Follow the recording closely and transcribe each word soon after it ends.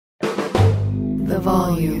the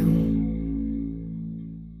volume.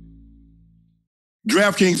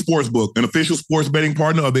 DraftKings Sportsbook, an official sports betting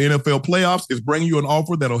partner of the NFL playoffs, is bringing you an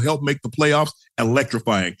offer that'll help make the playoffs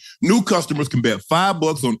electrifying. New customers can bet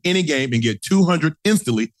 $5 on any game and get $200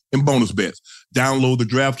 instantly in bonus bets. Download the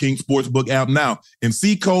DraftKings Sportsbook app now and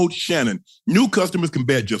see code Shannon. New customers can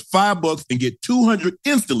bet just $5 and get $200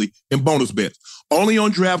 instantly in bonus bets. Only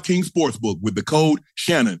on DraftKings Sportsbook with the code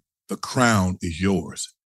Shannon. The crown is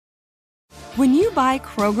yours. When you buy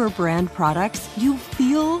Kroger brand products, you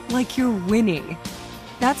feel like you're winning.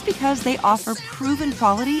 That's because they offer proven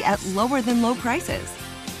quality at lower than low prices.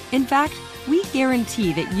 In fact, we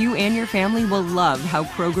guarantee that you and your family will love how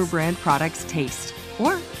Kroger brand products taste,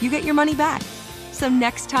 or you get your money back. So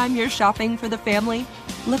next time you're shopping for the family,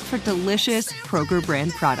 look for delicious Kroger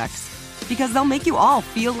brand products, because they'll make you all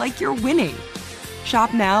feel like you're winning.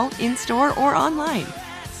 Shop now, in-store, or online.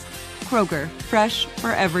 Kroger, fresh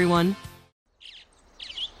for everyone.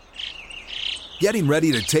 Getting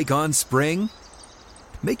ready to take on spring?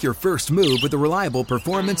 Make your first move with the reliable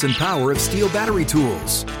performance and power of Steel battery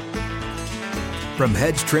tools. From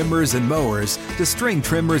hedge trimmers and mowers to string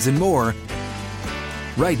trimmers and more,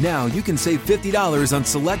 right now you can save $50 on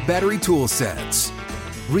select battery tool sets.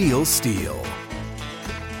 Real Steel.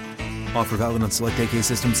 Offer valid on select AK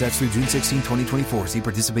system sets through June 16, 2024. See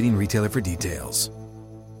participating retailer for details.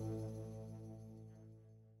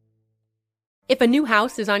 If a new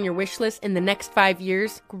house is on your wish list in the next 5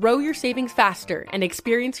 years, grow your savings faster and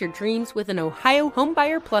experience your dreams with an Ohio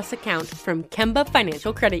Homebuyer Plus account from Kemba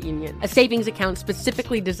Financial Credit Union. A savings account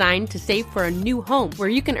specifically designed to save for a new home, where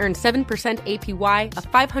you can earn 7% APY, a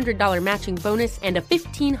 $500 matching bonus, and a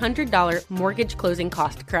 $1,500 mortgage closing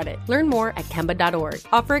cost credit. Learn more at Kemba.org.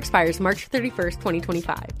 Offer expires March 31st,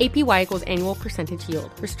 2025. APY equals annual percentage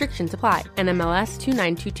yield. Restrictions apply. NMLS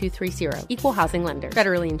 292230. Equal housing lender.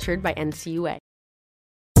 Federally insured by NCUA.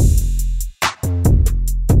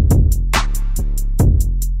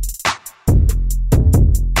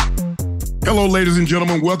 Hello, ladies and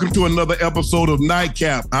gentlemen. Welcome to another episode of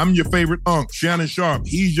Nightcap. I'm your favorite unk, Shannon Sharp.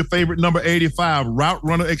 He's your favorite number 85, route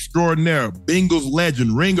runner extraordinaire, Bengals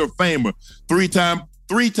legend, Ring of Famer, three-time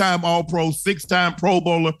All-Pro, six-time Pro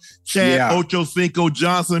Bowler, Chad Ocho Cinco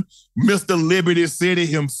Johnson, Mr. Liberty City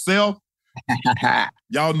himself.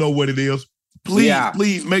 Y'all know what it is.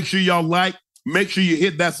 Please make sure y'all like. Make sure you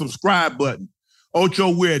hit that subscribe button.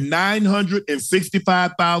 Ocho, we're at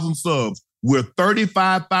 965,000 subs. We're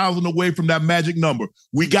 35,000 away from that magic number.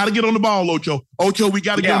 We got to get on the ball, Ocho. Ocho, we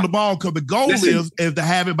got to get on the ball, because the goal is to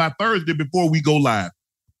have it by Thursday before we go live.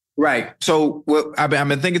 Right. So I've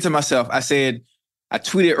been thinking to myself. I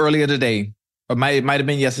tweeted earlier today, or it might have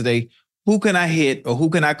been yesterday, who can I hit or who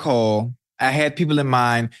can I call? I had people in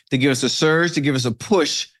mind to give us a surge, to give us a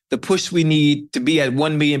push, the push we need to be at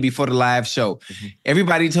 1 million before the live show. Mm-hmm.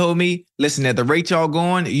 Everybody told me, listen, at the rate y'all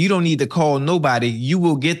going, you don't need to call nobody. You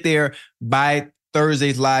will get there by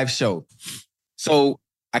Thursday's live show. So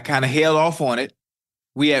I kind of held off on it.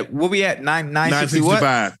 We at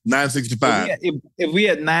 965. 965. If we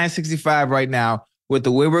at 965 right now with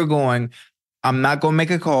the way we're going, I'm not going to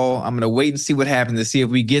make a call. I'm going to wait and see what happens to see if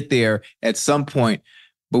we get there at some point.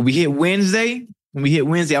 But we hit Wednesday. When we hit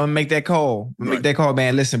Wednesday, I'm gonna make that call. Make that call,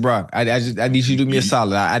 man. Listen, bro, I need you to do me a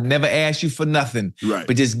solid. I never asked you for nothing,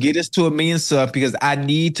 but just get us to 1 million subs, because I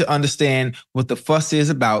need to understand what the fuss is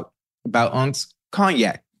about Unc's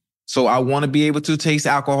cognac. So I want to be able to taste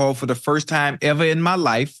alcohol for the first time ever in my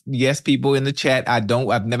life. Yes, people in the chat, I've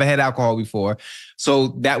never had alcohol before.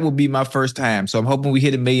 So that will be my first time. So I'm hoping we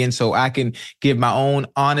hit 1 million so I can give my own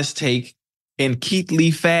honest take in Keith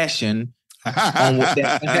Lee fashion on what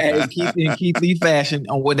Keith Lee fashion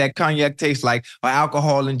on what that cognac tastes like, or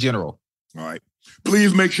alcohol in general. All right.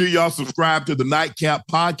 Please make sure y'all subscribe to the Nightcap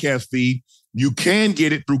podcast feed. You can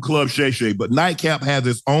get it through Club Shay Shay, but Nightcap has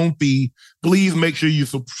its own feed. Please make sure you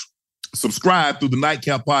subscribe through the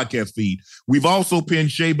Nightcap podcast feed. We've also pinned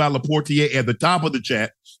Shea by Laportier at the top of the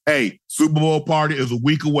chat. Hey, Super Bowl party is a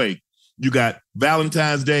week away. You got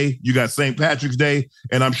Valentine's Day, you got St. Patrick's Day,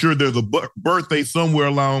 and I'm sure there's a birthday somewhere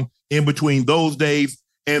along in between those days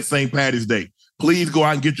and St. Patty's Day. Please go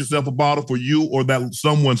out and get yourself a bottle for you or that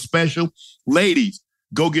someone special. Ladies,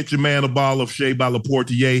 go get your man a bottle of Shea by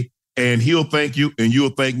Laportier, and he'll thank you, and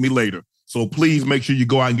you'll thank me later. So please make sure you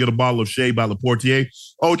go out and get a bottle of Shea by Laportier.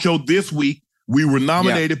 Ocho, this week, we were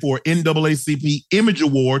nominated for NAACP Image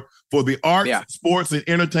Award for the Arts, Sports, and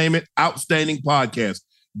Entertainment Outstanding Podcast.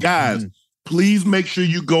 Guys, please make sure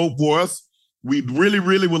you go for us. We really,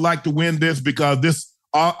 really would like to win this, because this,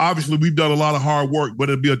 obviously, we've done a lot of hard work, but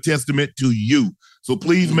it'll be a testament to you. So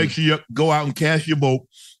please make sure you go out and cast your vote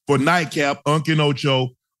for Nightcap, Unk and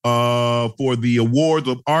Ocho, for the awards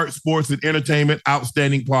of Art, Sports, and Entertainment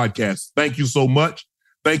Outstanding Podcast. Thank you so much.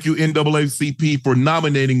 Thank you, NAACP, for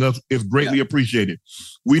nominating us. It's greatly appreciated.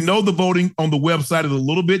 We know the voting on the website is a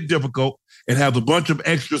little bit difficult and has a bunch of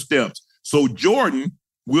extra steps. So Jordan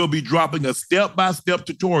will be dropping a step-by-step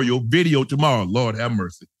tutorial video tomorrow. Lord have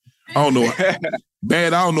mercy. I don't know.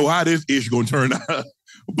 Man, I don't know how this is going to turn out.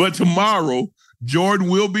 But tomorrow, Jordan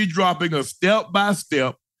will be dropping a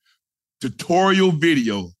step-by-step tutorial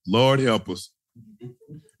video. Lord help us.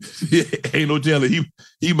 Ain't no telling.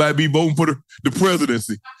 He might be voting for the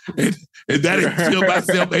presidency. And that is still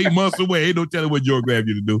myself 8 months away. Ain't no telling what Jordan grabbed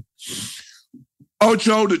you to do.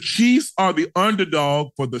 Ocho, the Chiefs are the underdog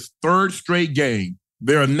for the third straight game.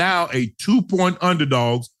 They are now a 2-point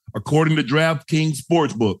underdogs, according to DraftKings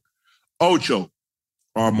Sportsbook. Ocho,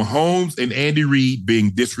 are Mahomes and Andy Reid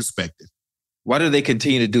being disrespected? Why do they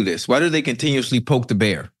continue to do this? Why do they continuously poke the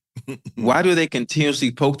bear? Why do they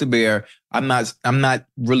continuously poke the bear? I'm not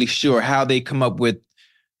really sure how they come up with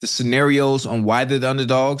the scenarios on why they're the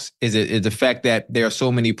underdogs. Is it the fact that there are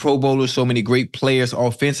so many Pro Bowlers, so many great players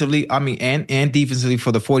offensively, and defensively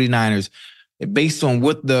for the 49ers, based on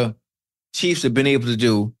what the Chiefs have been able to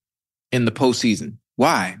do in the postseason?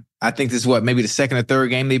 Why? I think this is maybe the second or third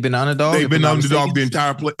game they've been underdogs. They've been underdogs the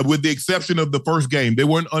entire play, with the exception of the first game. They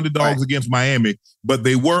weren't underdogs against Miami, but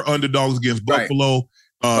they were underdogs against Buffalo,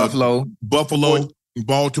 Baltimore,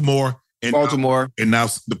 and now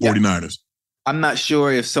the 49ers. I'm not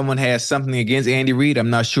sure if someone has something against Andy Reid.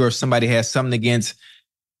 I'm not sure if somebody has something against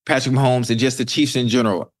Patrick Mahomes and just the Chiefs in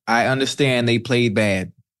general. I understand they played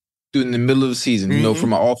bad during the middle of the season,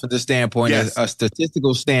 from an offensive standpoint, a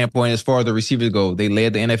statistical standpoint, as far as the receivers go. They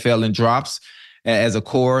led the NFL in drops as a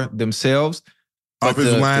core themselves.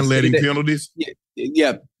 Offensive line led in penalties?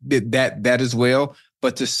 Yeah, that as well.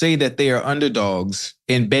 But to say that they are underdogs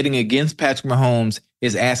in betting against Patrick Mahomes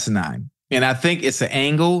is asinine. And I think it's an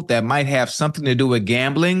angle that might have something to do with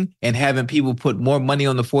gambling and having people put more money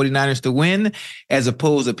on the 49ers to win, as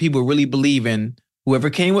opposed to people really believing whoever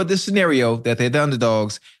came with this scenario that they're the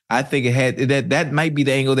underdogs. I think that might be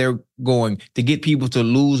the angle they're going to get people to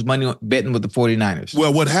lose money on betting with the 49ers.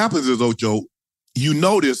 Well, what happens is, Ocho, you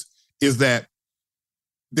notice is that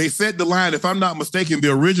they set the line, if I'm not mistaken,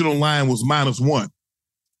 the original line was -1.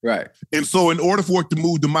 Right. And so in order for it to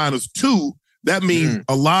move to -2, that means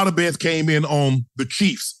a lot of bets came in on the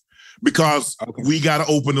Chiefs because we got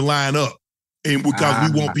to open the line up. And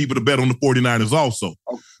because we want people to bet on the 49ers also.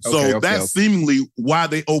 That's seemingly why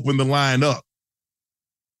they opened the line up.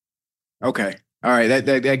 Okay. All right.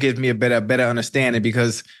 That gives me a better understanding,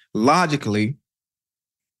 because logically,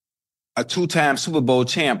 a 2-time Super Bowl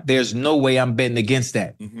champ, there's no way I'm betting against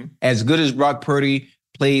that. As good as Brock Purdy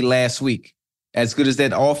played last week, as good as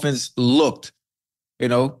that offense looked,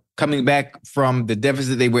 coming back from the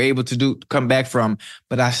deficit they were able to come back from,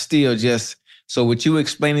 but I still just... So with you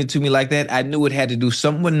explaining it to me like that, I knew it had to do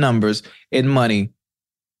something with numbers and money,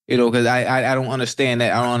 because I don't understand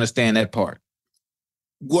that. I don't understand that part.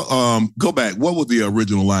 Well, go back. What was the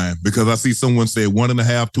original line? Because I see someone say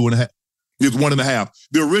 1.5, 2.5. It's 1.5.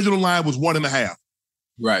 The original line was 1.5.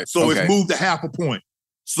 Right. So it's moved to 0.5 point.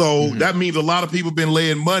 So that means a lot of people been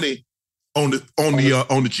laying money on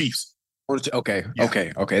the Chiefs. Okay.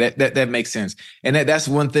 That makes sense. And that's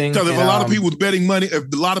one thing. Because if a lot of people was betting money,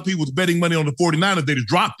 on the 49ers, they just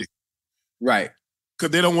dropped it. Right.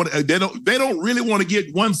 Because they don't really want to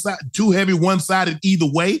get one side too heavy, one-sided either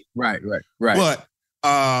way. Right. But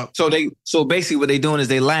so basically what they're doing is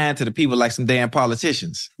they lying to the people like some damn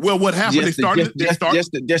politicians. Well, what happened?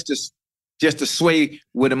 Just to sway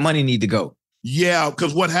where the money need to go. Yeah,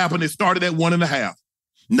 because what happened? It started at 1.5.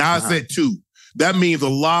 Now it's at 2. That means a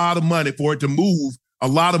lot of money for it to move. A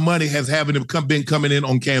lot of money has been coming in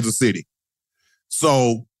on Kansas City.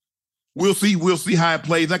 So we'll see how it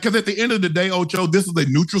plays out. Because at the end of the day, Ocho, this is a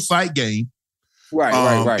neutral site game.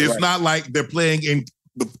 Right. It's not like they're playing in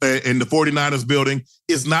the 49ers building.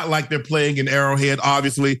 It's not like they're playing in Arrowhead,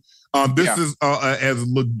 obviously. This is as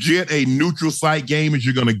legit a neutral site game as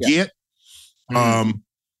you're going to get.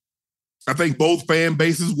 I think both fan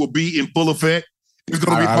bases will be in full effect. It's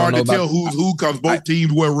going to be hard to tell who's who because both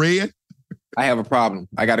teams wear red. I have a problem.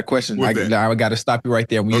 I got a question. I got to stop you right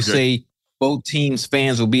there. When you say both teams'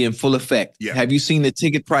 fans will be in full effect, have you seen the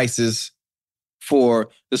ticket prices for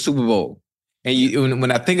the Super Bowl? And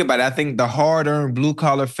when I think about it, I think the hard-earned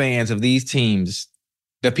blue-collar fans of these teams,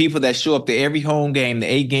 the people that show up to every home game, the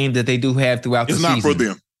 8 games that they do have throughout the season. It's not for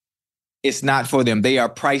them. It's not for them. They are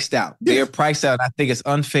priced out. They are priced out. I think it's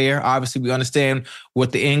unfair. Obviously, we understand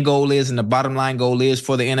what the end goal is and the bottom line goal is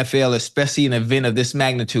for the NFL, especially in an event of this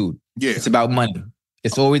magnitude. Yeah. It's about money.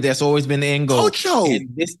 That's always been the end goal. Ocho. And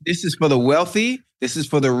this is for the wealthy. This is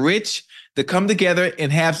for the rich to come together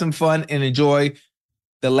and have some fun and enjoy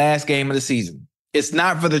the last game of the season. It's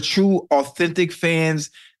not for the true, authentic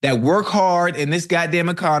fans that work hard in this goddamn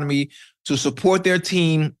economy to support their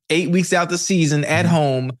team 8 weeks out the season at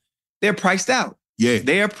home. They're priced out. Yeah.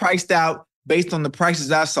 They're priced out based on the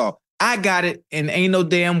prices I saw. I got it, and ain't no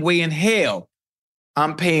damn way in hell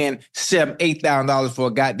I'm paying $8,000 for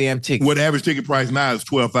a goddamn ticket. What the average ticket price now is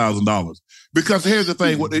 $12,000. Because here's the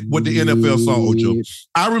thing, what the NFL saw, Ocho.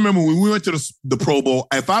 I remember when we went to the Pro Bowl,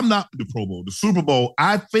 if I'm not the Pro Bowl, the Super Bowl,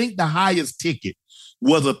 I think the highest ticket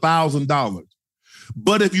was $1,000.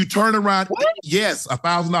 But if you turn around, yes,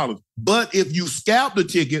 $1,000. But if you scalp the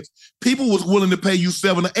tickets, people was willing to pay you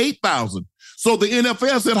 $7,000 to $8,000. So the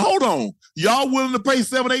NFL said, hold on, y'all willing to pay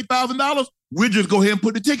 $7,000 to $8,000? We'll just go ahead and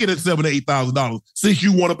put the ticket at $7,000 to $8,000 since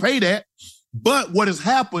you want to pay that. But what has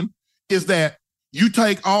happened is that you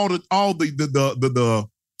take all the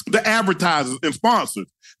advertisers and sponsors.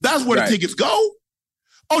 That's where the tickets go.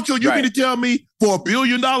 Ocho, you mean to tell me for $1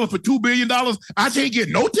 billion, for $2 billion, I can't get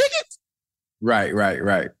no tickets? Right.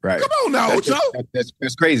 Come on now, Ocho.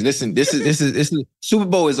 That's crazy. Listen, this is Super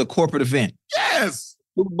Bowl is a corporate event. Yes.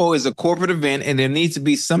 Super Bowl is a corporate event, and there needs to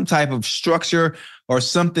be some type of structure or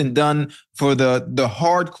something done for the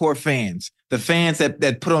hardcore fans, the fans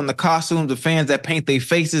that put on the costumes, the fans that paint their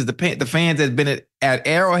faces, the fans that been at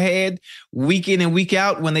Arrowhead week in and week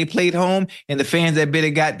out when they played home, and the fans that been at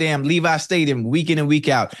goddamn Levi Stadium week in and week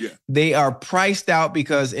out. Yeah. They are priced out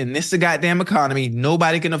because in this goddamn economy,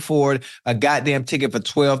 nobody can afford a goddamn ticket for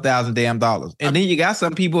 $12,000 damn dollars. And then you got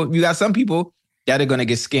some people that are going to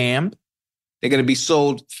get scammed. They're going to be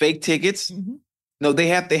sold fake tickets. Mm-hmm. No, they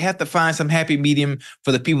have to find some happy medium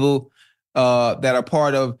for the people that are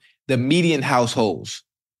part of the median households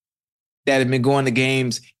that have been going to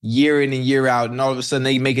games year in and year out, and all of a sudden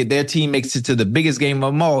their team makes it to the biggest game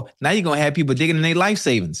of them all. Now you're gonna have people digging in their life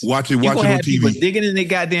savings. Watch it on TV. People digging in their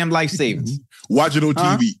goddamn life savings. Watch it on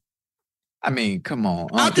TV. I mean, come on.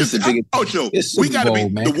 Ocho, we got to be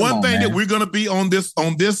the one thing that we're gonna be on this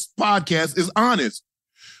podcast is honest.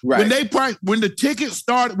 Right. When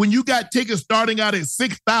you got tickets starting out at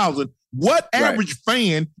 $6,000, what average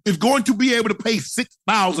fan is going to be able to pay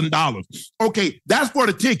 $6,000? Okay, that's for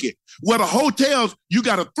the ticket. Well, the hotels, you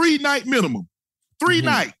got a 3-night minimum, 3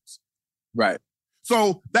 nights. Right.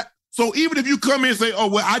 So even if you come in and say, "Oh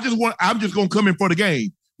well, I'm just gonna come in for the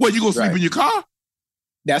game," well, you gonna sleep in your car?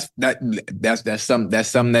 That's something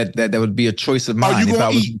that would be a choice of mine. Are you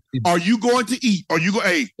going to eat? Are you going to eat? Are you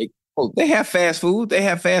going? Hey. Oh, they have fast food. They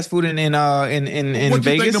have fast food in Vegas. What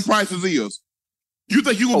do you think the prices is? You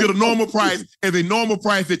think you gonna get a normal price as a normal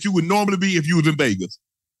price that you would normally be if you was in Vegas?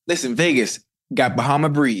 Listen, Vegas got Bahama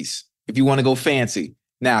Breeze. If you want to go fancy,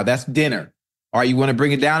 now that's dinner. Or you want to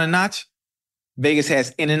bring it down a notch? Vegas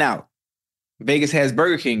has In-N-Out. Vegas has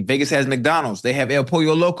Burger King. Vegas has McDonald's. They have El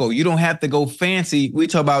Pollo Loco. You don't have to go fancy. We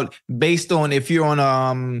talk about based on if you're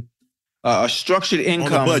on a structured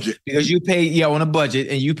income on a budget, because you pay on a budget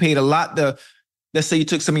and you paid a lot. Let's say you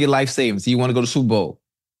took some of your life savings. You want to go to Super Bowl,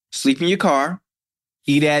 sleep in your car,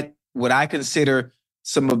 eat at what I consider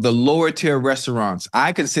some of the lower tier restaurants.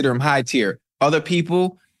 I consider them high tier. Other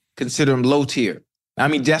people consider them low tier. I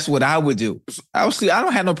mean, that's what I would do. I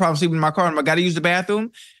don't have no problem sleeping in my car. If I got to use the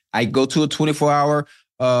bathroom, I go to a 24-hour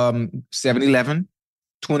 7-Eleven,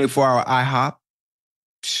 24-hour IHOP.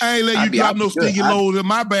 I ain't let you drop no stinky loads in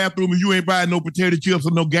my bathroom if you ain't buying no potato chips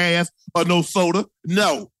or no gas or no soda.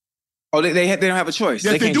 No. Oh, they don't have a choice.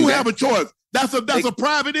 Yes, they do have a choice. That's a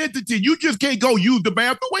private entity. You just can't go use the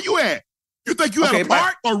bathroom. Where you at? You think you at a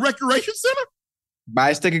park or recreation center?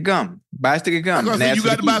 Buy a stick of gum. You got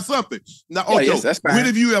to buy something. Now, when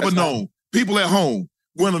have you ever known people at home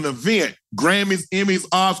when an event, Grammys, Emmys,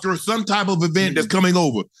 Oscars, some type of event that's coming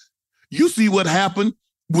over? You see what happened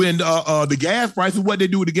when the gas prices, what they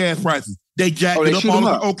do with the gas prices. They jacked it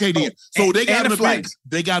up. Okay, then. So they got an event.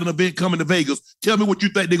 They got an event coming to Vegas. Tell me what you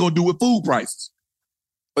think they're going to do with food prices.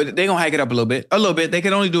 But they're going to hike it up a little bit. They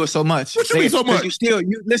can only do it so much. What you mean so much?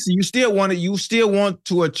 You still want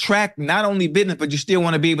to attract not only business, but you still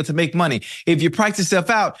want to be able to make money. If you price yourself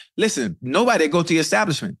out, listen, nobody go to your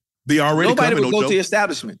establishment. Nobody will go to your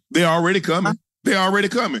establishment. They're already coming. They're already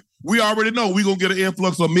coming. We already know we're going to get an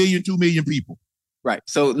influx of 1 million, 2 million people. Right.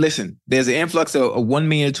 So listen, there's an influx of 1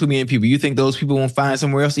 million, 2 million people. You think those people won't find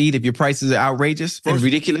somewhere else to eat if your prices are outrageous and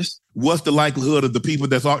ridiculous? What's the likelihood of the people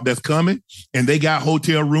that's coming and they got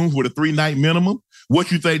hotel rooms with a 3-night minimum?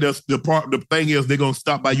 What you think the thing is they're going to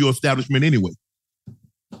stop by your establishment anyway?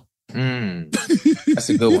 That's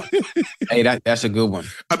a good one. Hey, that's a good one.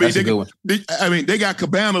 That's a good one. They got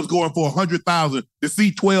cabanas going for $100,000 to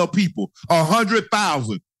see 12 people.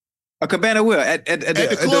 $100,000. A cabana will at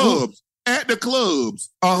the clubs. At the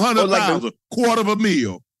clubs, $100,000, quarter of a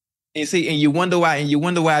meal. And see, and you wonder why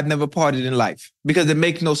I've never partied in life, because it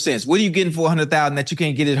makes no sense. What are you getting for $100,000 that you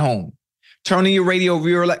can't get at home? Turning your radio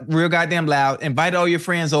real goddamn loud, invite all your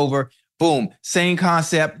friends over. Boom, same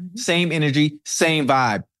concept, same energy, same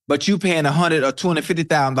vibe. But you paying $100,000 or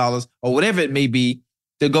 $250,000 or whatever it may be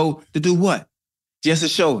to go to do what? Just to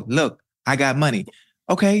show, look, I got money.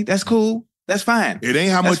 Okay, that's cool. That's fine. It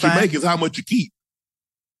ain't how much you make, it's how much you keep.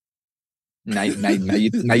 Now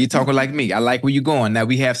you talking like me. I like where you're going. Now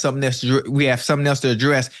we have something else. To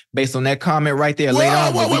address based on that comment right there. Later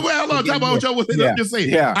on. I'm just saying.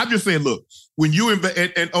 Yeah. I'm just saying. Look, when you invest,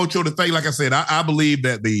 and Ocho, the thing, like I said, I believe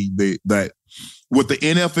that that what the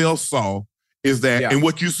NFL saw is that, and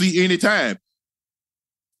what you see anytime,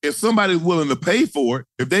 if somebody's willing to pay for it,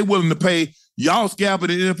 if they're willing to pay, y'all scalping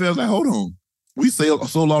the NFL. Like, hold on, we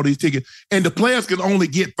sold all these tickets, and the players can only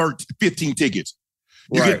get 15 tickets.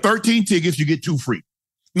 You get 13 tickets, you get 2 free.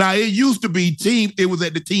 Now, it used to be it was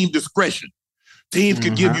at the team discretion. Teams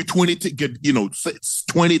could give you 20,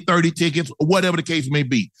 30 tickets, or whatever the case may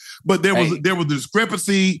be. But there was a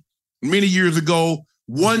discrepancy many years ago.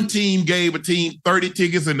 One team gave a team 30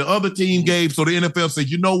 tickets and the other team gave. So the NFL said,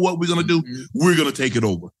 you know what we're going to do? We're going to take it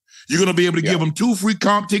over. You're going to be able to give them 2 free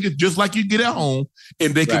comp tickets just like you get at home,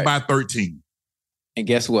 and they can buy 13. And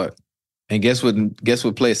guess what? And guess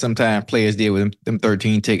what? Sometimes players did with them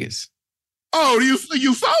 13 tickets. Oh,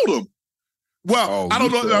 you sold them. Well, I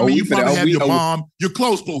don't know. I mean, you probably have your mom, your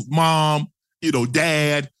close mom,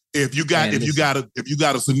 dad. If you got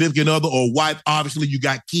a significant other or wife, obviously you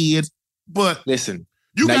got kids. But listen,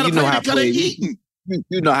 you got to pay because they eating.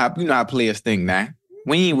 You know how players think now.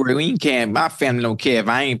 We ain't care. My family don't care if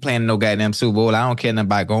I ain't playing no goddamn Super Bowl. I don't care nothing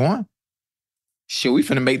about going. Shit, we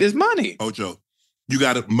finna make this money. Ocho. You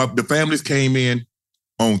got it. The families came in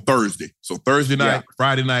on Thursday. So Thursday night,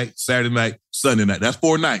 Friday night, Saturday night, Sunday night. That's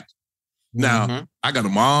 4 nights. Now, I got a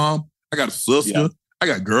mom, I got a sister, I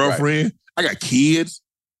got a girlfriend, I got kids.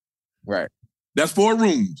 Right. That's 4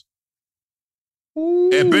 rooms.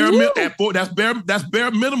 That's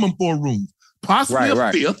bare minimum 4 rooms. Possibly a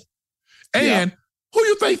 5th. And who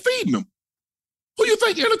you think feeding them? Who you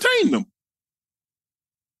think entertaining them?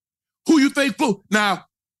 Who you think flew? Now,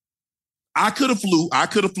 I could have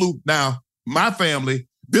flew. Now, my family,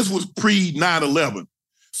 this was pre 9/11.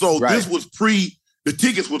 So this was the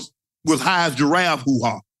tickets was high as giraffe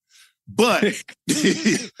hoo-ha. But,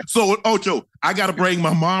 so Ocho, I got to bring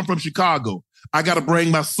my mom from Chicago. I got to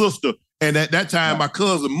bring my sister. And at that time, my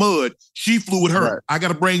cousin Mud, she flew with her. Right. I got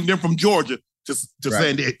to bring them from Georgia to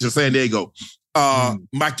San Diego.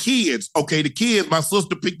 My kids, my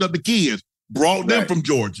sister picked up the kids, brought them from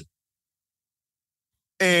Georgia.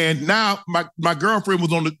 And now my girlfriend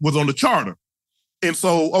was on the charter. And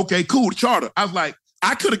so, okay, cool, the charter. I was like,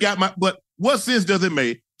 I could have got but what sense does it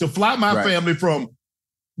make to fly my family from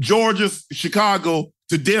Georgia, Chicago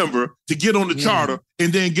to Denver to get on the charter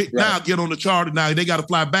and then get on the charter. Now they got to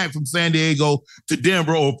fly back from San Diego to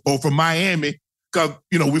Denver or from Miami because,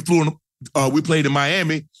 we played in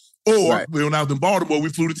Miami, or when I was in Baltimore, we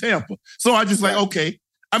flew to Tampa. So I just okay.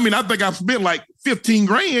 I mean, I think I've spent like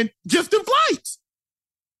 $15,000 just in flights.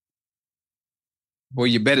 Well,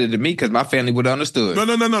 you're better than me because my family would have understood.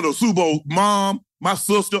 No. Super Bowl, mom, my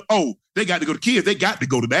sister. Oh, they got to go to kids. They got to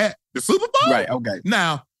go to that. The Super Bowl. Right. Okay.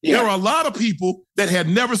 Now, there are a lot of people that had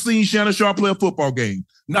never seen Shannon Sharp play a football game.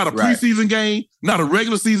 Not a preseason game, not a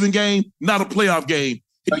regular season game, not a playoff game.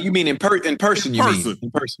 Oh, you mean in person? In person.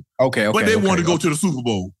 Okay. But they wanted to go to the Super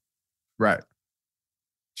Bowl. Right.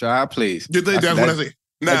 Child, please. That's what I said.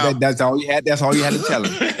 Now, that's all you had. That's all you had to tell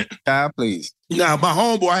him. Child, please. Now, my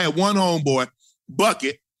homeboy, I had one homeboy,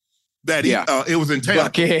 Bucket, that it was in Tampa.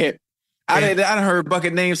 Bucket. I heard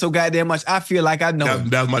Bucket name so goddamn much. I feel like I know him.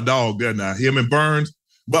 That's my dog there now. Him and Burns.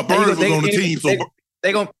 But Burns was on the team. So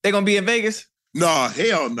they gonna be in Vegas? No,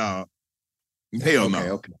 hell no. Hell no.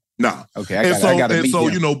 Okay. No. Okay. I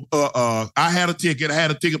had a ticket. I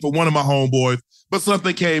had a ticket for one of my homeboys, but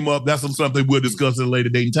something came up. That's something we'll discuss at a later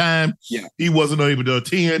date and time. Yeah. He wasn't able to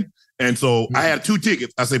attend. And so I had 2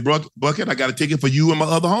 tickets. I said, Bucket, I got a ticket for you and my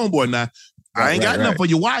other homeboy now. I ain't got enough for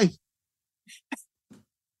your wife.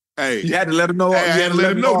 Hey, you had to let him know. I had to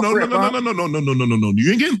let him know. No.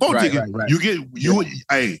 You ain't getting 4 tickets. Right. You get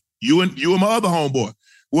you and my other homeboy.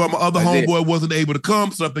 Well, my other homeboy wasn't able to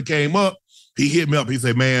come. Something came up. He hit me up. He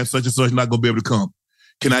said, "Man, such and such not gonna be able to come.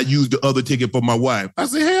 Can I use the other ticket for my wife?" I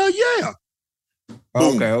said, "Hell yeah."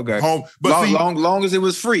 Boom. Okay. Home. But long as it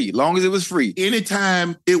was free.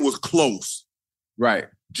 Anytime it was close. Right.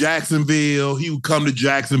 Jacksonville, he would come to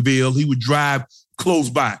Jacksonville. He would drive close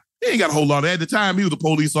by. He ain't got a whole lot. At the time, he was a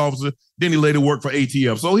police officer. Then he later worked for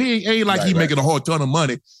ATF. So he ain't like making a whole ton of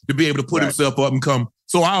money to be able to put himself up and come.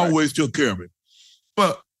 So I always took care of him.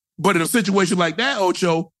 But in a situation like that,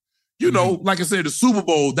 Ocho, you know, like I said, the Super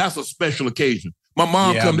Bowl, that's a special occasion. My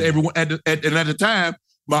mom come to everyone, and at the time,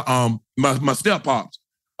 my step pops,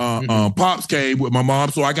 pops came with my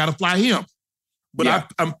mom, so I got to fly him. But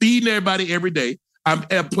I'm feeding everybody every day.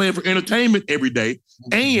 I'm playing for entertainment every day,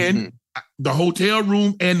 and the hotel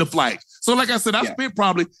room and the flight. So, like I said,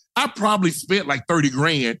 I probably spent like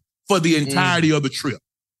 $30,000 for the entirety of the trip.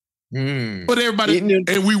 But everybody,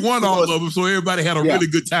 and we won all of them, so everybody had a really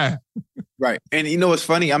good time. Right. And you know what's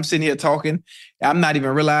funny? I'm sitting here talking. I'm not even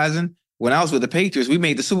realizing when I was with the Patriots, we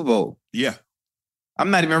made the Super Bowl. Yeah. I'm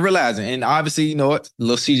not even realizing. And obviously, you know what?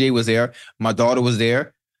 Little CJ was there. My daughter was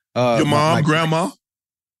there. Your mom, grandma?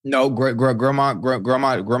 No, grandma She didn't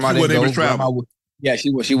wasn't able to travel.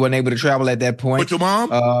 She wasn't able to travel at that point. But your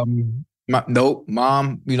mom?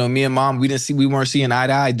 Mom, you know, me and mom, we weren't seeing eye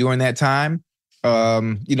to eye during that time.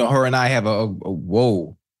 You know, her and I have a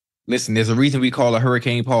whoa. Listen, there's a reason we call her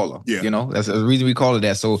Hurricane Paula. Yeah. You know, that's the reason we call it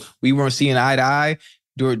that. So we weren't seeing eye to eye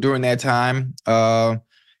during that time.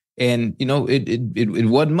 And you know, it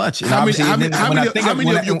wasn't much. And how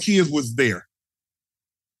many of your kids was there?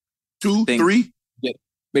 2, 3? Yeah,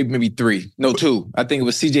 maybe 3. No, 2. I think it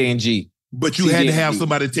was CJ and G. But you had to have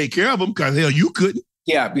somebody to take care of them because hell, you couldn't.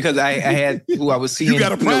 Yeah, because I had who I was seeing. You got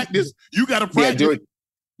to practice. During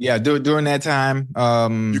that time.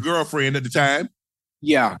 Your girlfriend at the time.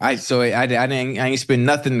 Yeah, I ain't spend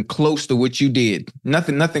nothing close to what you did.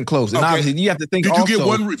 Nothing close. And obviously you have to think. Did you get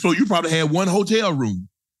one? So you probably had one hotel room.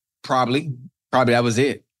 Probably that was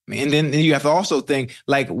it. And then you have to also think,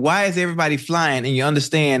 like, why is everybody flying? And you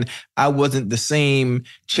understand I wasn't the same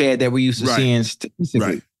Chad that we used to seeing statistically.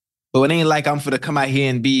 Right. So it ain't like I'm for to come out here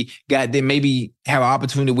and be goddamn, maybe have an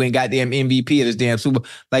opportunity to win goddamn MVP of this damn Super Bowl.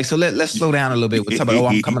 Like, so let's slow down a little bit. We're talking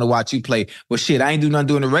about, I'm coming to watch you play. Well, shit, I ain't do nothing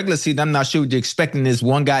during the regular season. I'm not sure what you're expecting this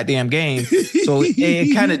one goddamn game. So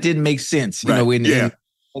it kind of didn't make sense, you know, in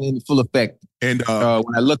full effect. And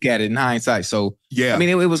when I look at it in hindsight. So, I mean,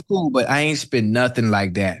 it was cool, but I ain't spent nothing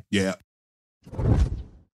like that. Yeah.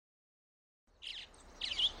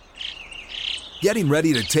 Getting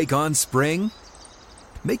ready to take on spring?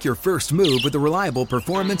 Make your first move with the reliable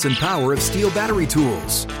performance and power of Steel battery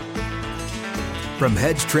tools. From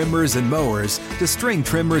hedge trimmers and mowers to string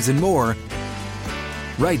trimmers and more,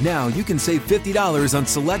 right now you can save $50 on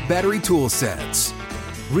select battery tool sets.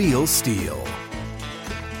 Real Steel.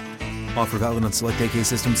 Offer valid on select AK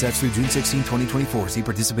system sets through June 16, 2024. See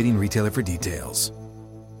participating retailer for details.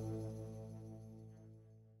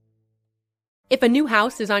 If a new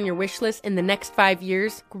house is on your wish list in the next 5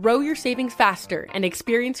 years, grow your savings faster and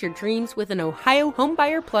experience your dreams with an Ohio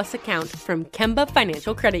Homebuyer Plus account from Kemba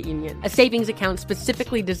Financial Credit Union. A savings account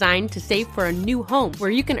specifically designed to save for a new home where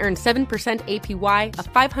you can earn 7% APY,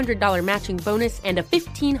 a $500 matching bonus, and a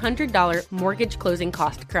 $1,500 mortgage closing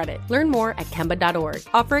cost credit. Learn more at Kemba.org.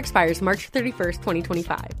 Offer expires March 31st,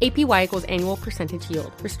 2025. APY equals annual percentage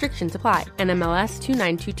yield. Restrictions apply. NMLS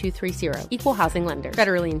 292230. Equal housing lender.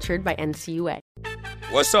 Federally insured by NCUA.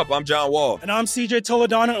 What's up? I'm John Wall. And I'm CJ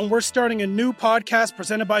Toledano, and we're starting a new podcast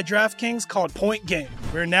presented by DraftKings called Point Game.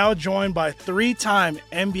 We're now joined by 3-time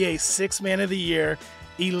NBA Sixth Man of the Year,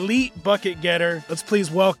 elite bucket getter. Let's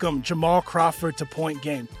please welcome Jamal Crawford to Point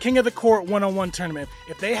Game. King of the Court one-on-one tournament.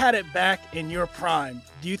 If they had it back in your prime,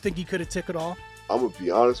 do you think you could have took it all? I'm going to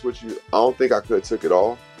be honest with you. I don't think I could have took it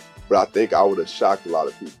all, but I think I would have shocked a lot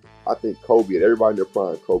of people. I think Kobe and everybody in their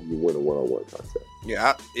prime, Kobe would win a one-on-one contest.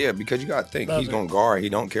 Yeah, because you got to think, he's going to guard. He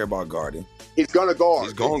don't care about guarding. He's going to guard.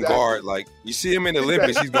 He's going to guard. Like, you see him in the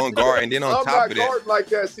Olympics, he's going to guard. And then on top of that. Like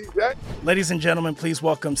that, see that? Ladies and gentlemen, please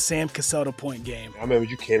welcome Sam Cassell to Point Game. I remember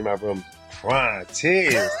you came to my room crying,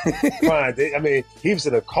 tears, crying. I mean, he was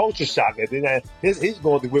in a culture shock. And then he's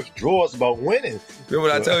going through withdrawals about winning. Remember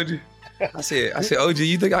what I told you? I said, OG,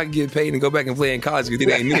 you think I can get paid and go back and play in college because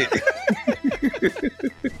it ain't it?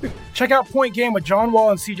 Check out Point Game with John Wall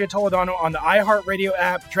and CJ Toledano on the iHeartRadio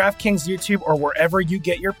app, DraftKings YouTube, or wherever you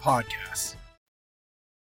get your podcasts.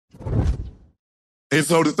 And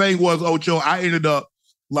so the thing was, Ocho, I ended up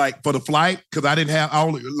like for the flight because I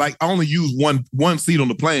only used one seat on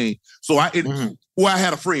the plane. So I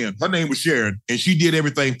had a friend. Her name was Sharon, and she did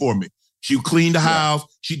everything for me. She cleaned the house.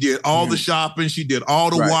 She did all the shopping. She did all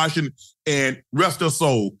the washing, and rest her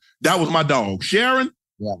soul. That was my dog, Sharon.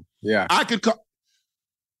 Yeah. I could.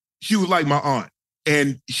 She was like my aunt.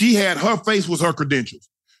 and she had her face was her credentials.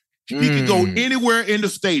 She could go anywhere in the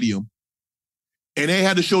stadium, and they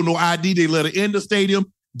had to show no ID. They let her in the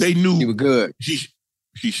stadium. They knew she was good. She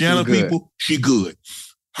Shannon people. She good.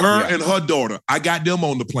 Her and her daughter. I got them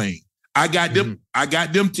on the plane. I got them. I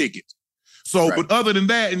got them tickets. So, but other than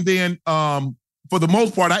that, and then for the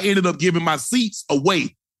most part, I ended up giving my seats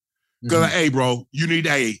away. Because, hey, bro, you need,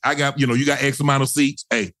 I got, you got X amount of seats.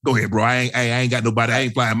 Hey, go ahead, bro. I ain't got nobody. I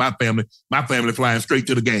ain't flying my family. My family flying straight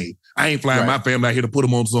to the game. I ain't flying my family out here to put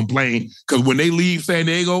them on some plane. Because when they leave San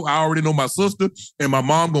Diego, I already know my sister and my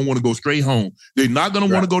mom going to want to go straight home. They're not going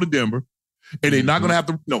to want to go to Denver. And they're not going to have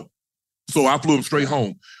to, no. So I flew them straight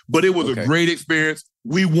home. But it was a great experience.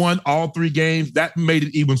 We won all 3 games. That made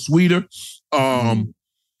it even sweeter. The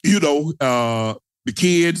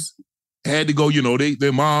kids had to go,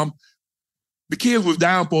 their mom. The kids was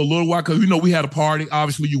down for a little while because, we had a party.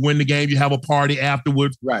 Obviously, you win the game, you have a party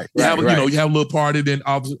afterwards. You have a little party. Then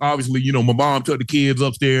obviously, my mom took the kids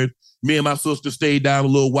upstairs. Me and my sister stayed down a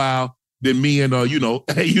little while. Then me and, I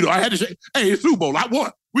had to shake. Hey, it's Super Bowl. I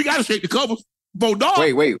won. We got to shake the covers. Dog.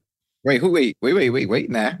 Wait.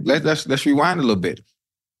 Now let's rewind a little bit.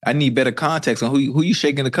 I need better context on who you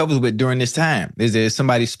shaking the covers with during this time. Is there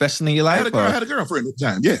somebody special in your life? I had a girlfriend at the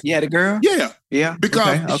time. Yeah. You had a girl? Yeah.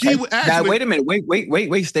 Because she would actually. Now wait a minute.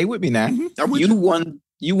 Wait. Stay with me now. You won.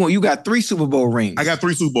 You got 3 Super Bowl rings. I got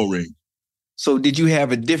 3 Super Bowl rings. So did you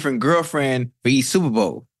have a different girlfriend for each Super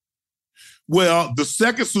Bowl? Well, the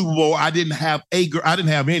second Super Bowl, I didn't have I didn't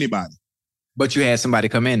have anybody. But you had somebody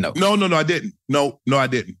come in though. No, I didn't. No, I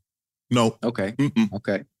didn't. No. Okay.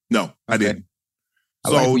 Okay. No, I didn't.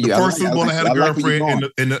 So the first Super Bowl I had a girlfriend,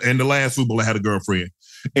 and the last Super Bowl I had a girlfriend.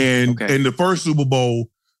 And in the first Super Bowl,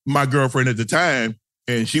 my girlfriend at the time,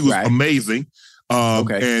 and she was amazing.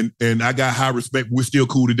 And I got high respect. We're still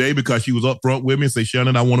cool today because she was up front with me and said,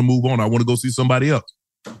 Shannon, I want to move on. I want to go see somebody else.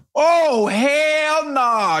 Oh, hell no.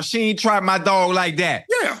 Nah. She ain't tried my dog like that.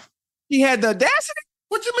 Yeah. She had the audacity?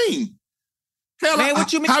 What you mean? Hell, man,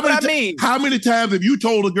 what you mean? What I mean? How many times have you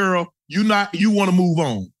told a girl you want to move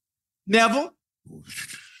on? Never.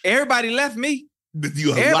 Everybody left me.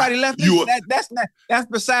 Everybody left me. That's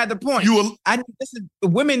beside the point.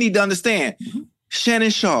 Women need to understand. Shannon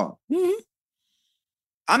Shaw.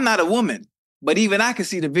 I'm not a woman, but even I can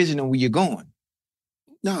see the vision of where you're going.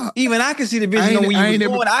 No, even I can see the vision of where you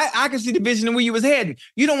was going. I can see the vision of where you was heading.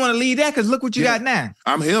 You don't want to leave that because look what you got now.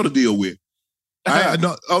 I'm hell to deal with. I'm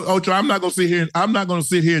not gonna sit here. I'm not gonna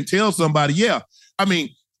sit here and tell somebody. Yeah, I mean.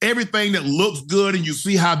 Everything that looks good and you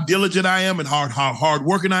see how diligent I am and how hard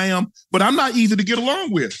working I am, but I'm not easy to get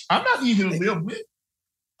along with. I'm not easy to live with.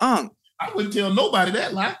 I wouldn't tell nobody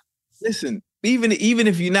that lie. Listen, even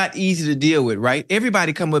if you're not easy to deal with, right?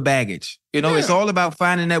 Everybody come with baggage. It's all about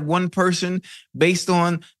finding that one person based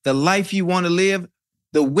on the life you want to live,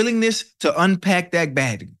 the willingness to unpack that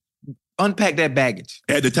baggage. At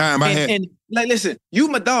the time I had. And like, listen, you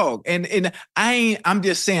my dog. And I'm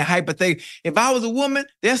just saying hypothetically, if I was a woman,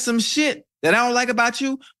 there's some shit that I don't like about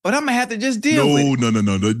you, but I'm gonna have to just deal with it.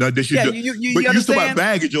 No. You But you talk about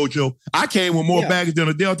baggage, Ocho. I came with more baggage than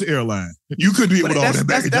a Delta airline. You couldn't deal with all that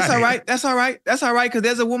baggage. That's all right. That's all right. That's all right. Because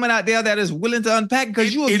there's a woman out there that is willing to unpack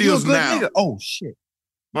because you're a good nigga. Oh shit.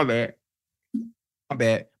 My bad.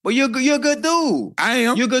 But you're a good dude. I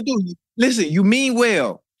am. You're a good dude. Listen, you mean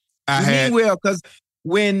well. Because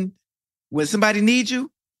when somebody needs you,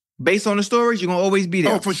 based on the stories, you're gonna always be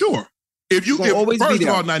there. Oh, for sure. First of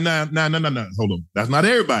all, no. Hold on. That's not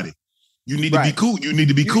everybody. You need to be cool. You need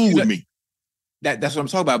to be cool with me. That's what I'm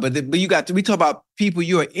talking about. But we talk about people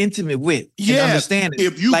you are intimate with. Yeah. Understand it.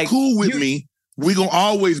 If you cool with me, we're gonna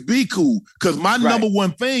always be cool. Because my number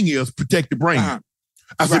one thing is protect the brand.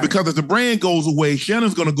 I said, because if the brand goes away,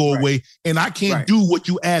 Shannon's gonna go away, and I can't do what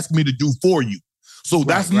you ask me to do for you. So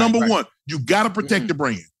that's number one. You got to protect the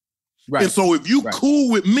brand. Right. And so if you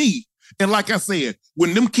cool with me, and like I said,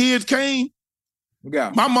 when them kids came,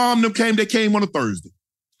 my mom, they came on a Thursday.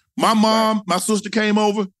 My mom, my sister came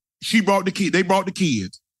over. She brought the kids. They brought the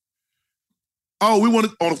kids. Oh, we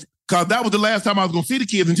wanted because that was the last time I was going to see the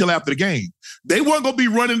kids until after the game. They weren't going to be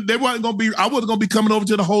running. I wasn't going to be coming over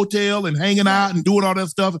to the hotel and hanging out and doing all that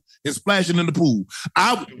stuff and splashing in the pool.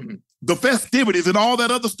 The festivities and all that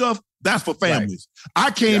other stuff, that's for families. I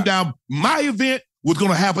came down, my event was going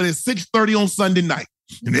to happen at 6:30 on Sunday night.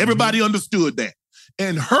 And everybody understood that.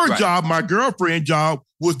 And her job, my girlfriend's job,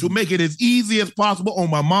 was to make it as easy as possible on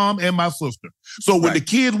my mom and my sister. So when the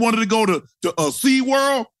kids wanted to go to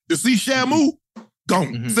SeaWorld to see Shamu,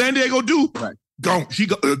 gone. San Diego gone. She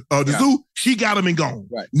got the zoo, she got them and gone.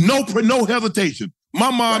 No hesitation. My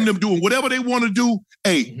mom and them doing whatever they want to do.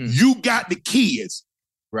 Hey, you got the kids.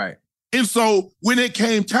 Right. And so when it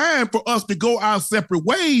came time for us to go our separate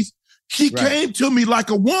ways, she came to me like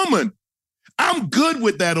a woman. I'm good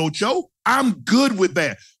with that, Ocho. I'm good with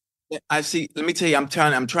that. I see. Let me tell you, I'm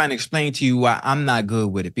trying to explain to you why I'm not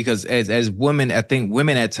good with it. Because as women, I think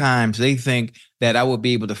women at times, they think that I will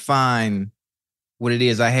be able to find what it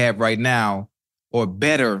is I have right now or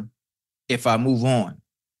better if I move on.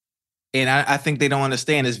 And I think they don't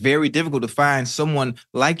understand. It's very difficult to find someone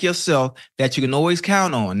like yourself that you can always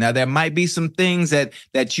count on. Now, there might be some things that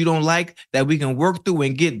you don't like that we can work through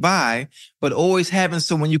and get by, but always having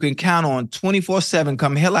someone you can count on 24/7,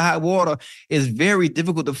 come hell or high water, is very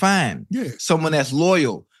difficult to find. Yeah. Someone that's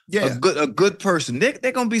loyal, Yeah. a good person. There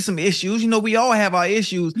going to be some issues. You know, we all have our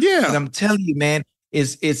issues. Yeah. But I'm telling you, man,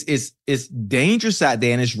 it's dangerous out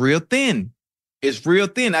there and it's real thin. It's real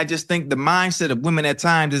thin. I just think the mindset of women at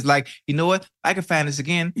times is like, you know what? I can find this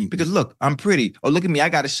again because look, I'm pretty. Or look at me, I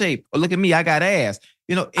got a shape. Or look at me, I got ass.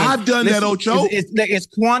 You know, I've done that, Ocho. It's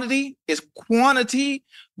quantity,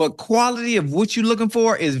 but quality of what you're looking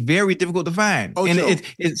for is very difficult to find. Ocho.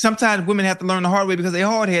 And sometimes women have to learn the hard way because they're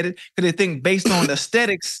hard-headed, because they think based on the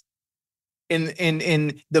aesthetics in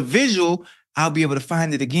the visual, I'll be able to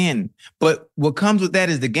find it again. But what comes with that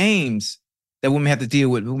is the games that women have to deal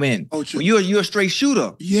with men. Ocho. Well, you're a straight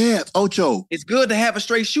shooter. Yeah, Ocho. It's good to have a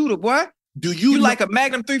straight shooter, boy. Do you know, like a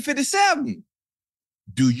Magnum 357?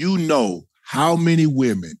 do you know how many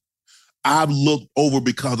women I've looked over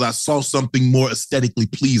because I saw something more aesthetically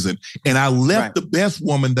pleasing, and I left the best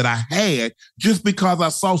woman that I had just because I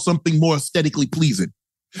saw something more aesthetically pleasing?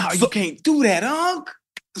 No, you can't do that, Unc.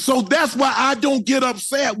 So that's why I don't get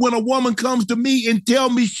upset when a woman comes to me and tell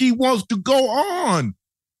me she wants to go on.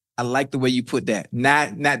 I like the way you put that.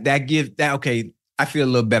 Not that give that. Okay, I feel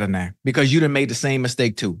a little better now because you done made the same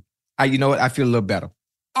mistake too. You know what? I feel a little better.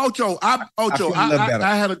 Ocho, I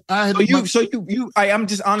I'm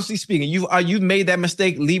just honestly speaking. You made that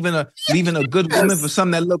mistake leaving a good woman for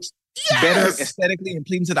something that looks better aesthetically and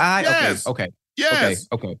pleasing to the eye. Yes. Okay. Yes.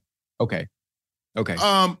 Okay.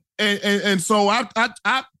 And so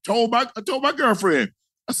I told my girlfriend,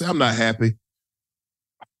 I said, I'm not happy.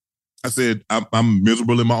 I said, I'm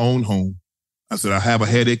miserable in my own home. I said, I have a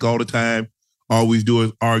headache all the time. All we do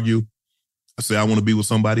is argue. I said, I want to be with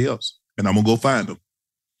somebody else, and I'm going to go find them.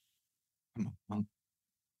 Come on,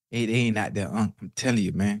 it ain't out there, Unc. I'm telling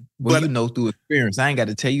you, man. Well, you know through experience. I ain't got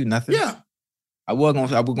to tell you nothing. Yeah. I was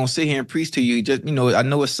gonna sit here and preach to you. Just, I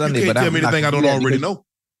know it's Sunday, You can't but tell me anything I don't already know.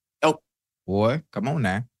 Oh, boy, come on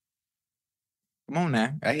now.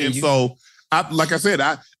 I hear and you. So, like I said,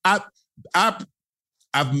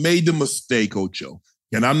 I've made the mistake, Ocho,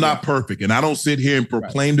 and I'm not perfect, and I don't sit here and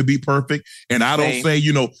proclaim to be perfect, and I don't say,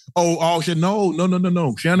 no.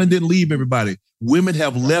 Shannon didn't leave everybody. Women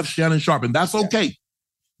have left Shannon Sharpe, and that's okay.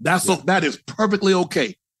 That is perfectly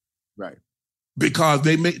okay. Right. Because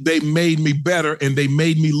they made me better, and they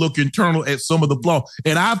made me look internal at some of the flaws,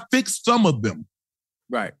 and I fixed some of them.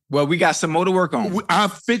 Right. Well, we got some more to work on. I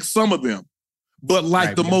fixed some of them, but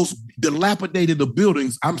the most dilapidated of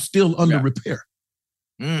buildings, I'm still under repair.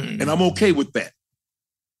 And I'm okay with that.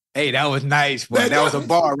 Hey, that was nice, boy. That was a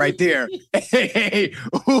bar right there. Hey,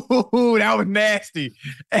 ooh, that was nasty.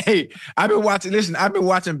 Hey, I've been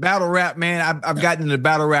watching battle rap, man. I've gotten into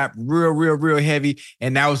battle rap real heavy,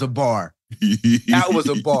 and that was a bar. That was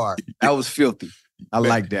a bar. That was filthy. I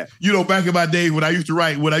like that. Back in my day when I used to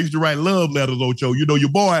write love letters, Ocho, your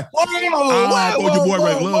boy. I thought your boy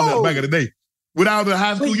write love letters back in the day. When I was in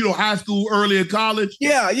high school, high school, early in college.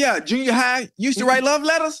 Yeah. Junior high, used to write love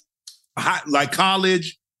letters? Like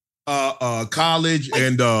college,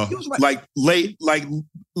 and like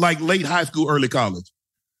late high school, early college.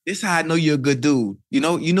 This is how I know you're a good dude. You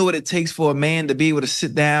know what it takes for a man to be able to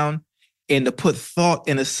sit down and to put thought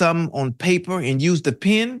into something on paper and use the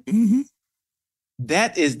pen? Mm-hmm.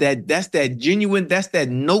 That's that genuine, that's that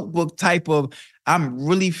notebook type of, I'm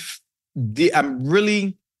really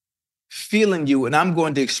feeling you, and I'm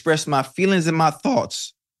going to express my feelings and my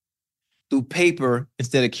thoughts through paper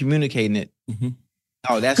instead of communicating it. Mm-hmm.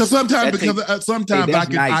 Oh, that's because sometimes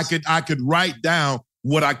I could write down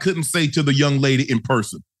what I couldn't say to the young lady in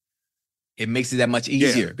person. It makes it that much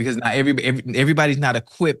easier because not everybody's not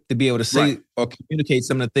equipped to be able to say or communicate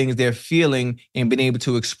some of the things they're feeling and being able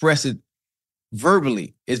to express it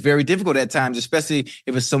verbally. It's very difficult at times, especially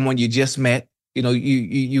if it's someone you just met.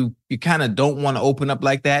 You kind of don't want to open up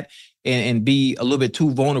like that and be a little bit too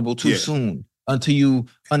vulnerable too soon until you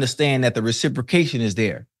understand that the reciprocation is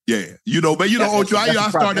there. Yeah. Ocho, I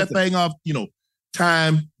start that thing off,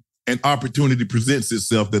 time and opportunity presents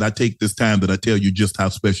itself that I take this time that I tell you just how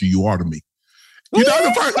special you are to me. You know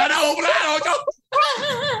the first time I opened that,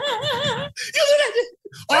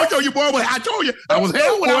 Ocho. Ocho, your boy, I told you, I was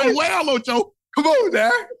hell when I was well, Ocho. Come on,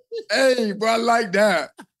 now. Hey, bro, I like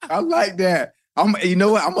that. You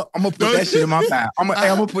know what? I'm gonna put that shit in my vow. I'm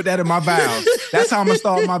gonna put that in my vows. That's how I'm gonna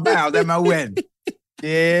start my vows at my wedding.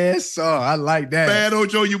 Yes, sir. I like that. Man,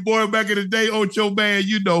 Ocho, your boy back in the day, Ocho, man,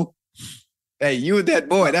 you know. Hey, you and that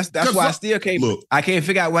boy. That's why I still can't. Look, I can't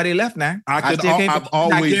figure out why they left now. I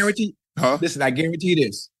guarantee. Huh? Listen, I guarantee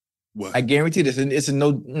this. What? I guarantee this, and it's a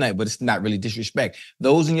no, but it's not really disrespect.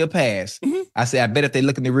 Those in your past, I say, I bet if they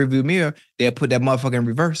look in the rearview mirror, they'll put that motherfucker in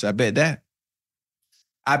reverse. I bet that.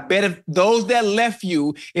 I bet if those that left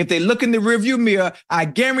you, if they look in the rearview mirror, I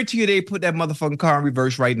guarantee you they put that motherfucking car in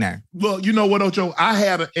reverse right now. Well, you know what, Ocho? I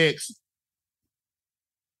had an ex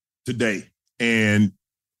today, and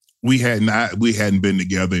we hadn't been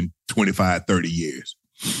together in 25, 30 years.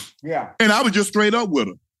 Yeah. And I was just straight up with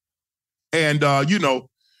her. And, you know,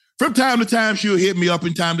 from time to time, she'll hit me up,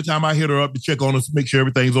 and time to time I hit her up to check on us, make sure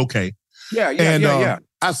everything's okay. Yeah.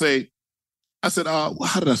 I said, how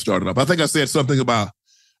did I start it up? I think I said something about,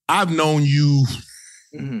 I've known you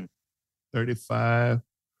 35,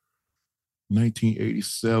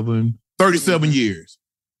 1987, 37 years.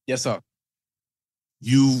 Yes, sir.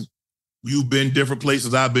 You've been different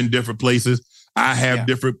places. I've been different places. I have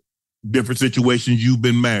different situations. You've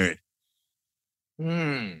been married.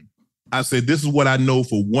 I said, this is what I know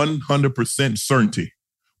for 100% certainty,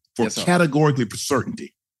 for categorically for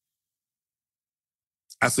certainty.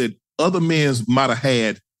 I said, other men might have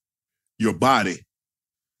had your body,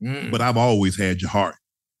 but I've always had your heart.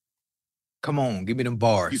 Come on, give me them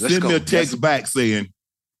bars. You sent me a text back saying,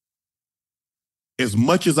 as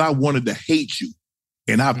much as I wanted to hate you,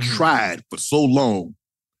 and I've tried for so long,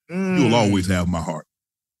 you'll always have my heart.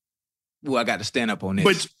 Well, I got to stand up on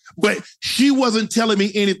this. But she wasn't telling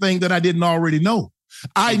me anything that I didn't already know.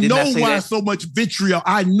 I know why so much vitriol.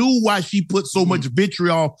 I knew why she put so much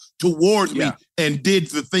vitriol towards me and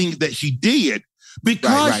did the things that she did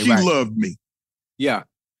because she loved me. Yeah.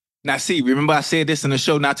 Now, see, remember I said this in the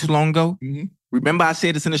show not too long ago? Remember I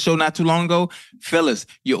said this in the show not too long ago? Fellas,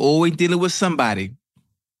 you're always dealing with somebody.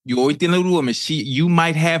 You're always dealing with a woman. You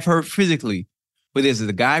might have her physically, but there's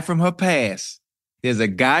a guy from her past. There's a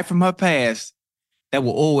guy from her past that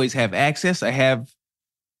will always have access or have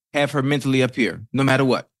her mentally up here, no matter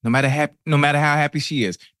what, no matter how happy she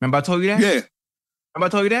is. Remember I told you that? Yeah. Remember I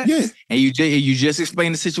told you that? Yeah. And you just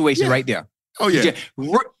explained the situation right there. Oh, yeah.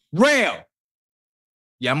 Rail.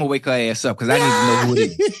 Yeah, I'm gonna wake her ass up because I need to know who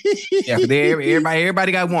it is. Yeah,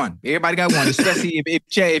 everybody got one. Everybody got one. Especially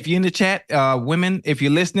if you're in the chat, women, if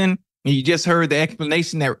you're listening and you just heard the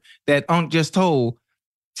explanation that Unc just told,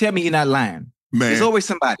 tell me you're not lying. Man. There's always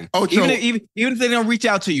somebody. Oh, even if they don't reach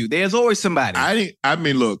out to you, there's always somebody. I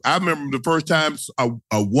mean, look, I remember the first time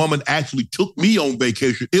a woman actually took me on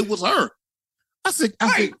vacation. It was her. I said,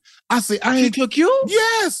 I ain't took you?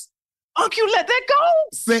 Yes. Unc, you let that go?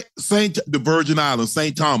 The Virgin Islands,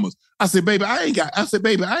 St. Thomas. I said, baby, I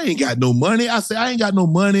ain't got no money. I said, I ain't got no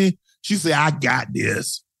money. She said, I got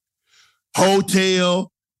this.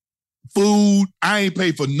 Hotel, food, I ain't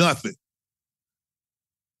pay for nothing.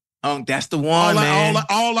 That's the one, man.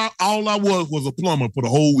 All I was a plumber for the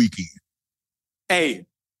whole weekend. Hey,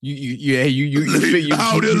 you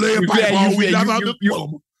out there laying pipe all week.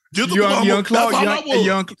 Just a plumber. Young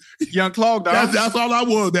Claude, dog. That's all I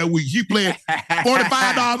was that week. She playing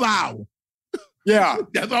 $45 an hour. Yeah,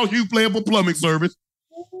 that's all she was playing for plumbing service.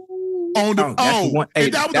 On the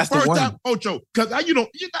and that was the first time, Ocho, because you know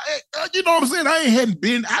what I'm saying. I hadn't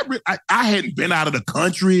been out of the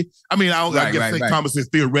country. I mean, I guess St. Thomas is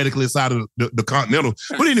theoretically inside of the continental,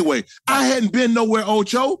 but anyway, I hadn't been nowhere,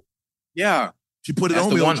 Ocho. Yeah, she put it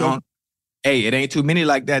on me, Ocho. Hey, it ain't too many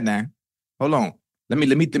like that now. Hold on, let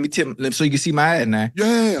me tip so you can see my ad now.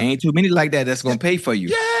 Yeah, ain't too many like that. That's gonna pay for you.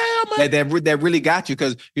 Yeah, man. That really got you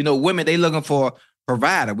because you know women they looking for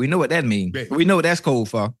provider. We know what that means. Yeah. We know what that's code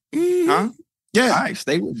for. Huh? Yeah. All right,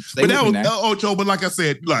 stay with that me was now. Ocho, but like I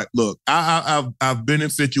said, look, I've been in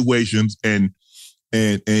situations and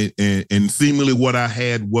seemingly what I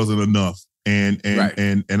had wasn't enough. And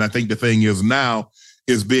I think the thing is now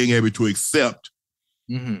is being able to accept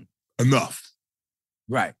enough.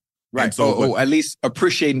 Right. Right. So at least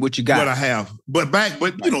appreciating what you got. What I have. But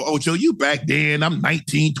you know, Ocho, you back then, I'm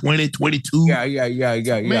 19, 20, 22.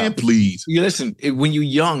 Yeah. Man, please. You listen, when you're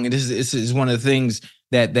young, and this is one of the things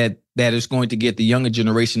that is going to get the younger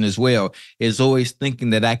generation as well, is always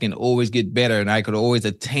thinking that I can always get better and I could always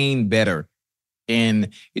attain better.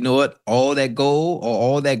 And you know what? All that gold or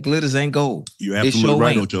all that glitters ain't gold. You're absolutely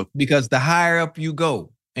right, Ocho. Because the higher up you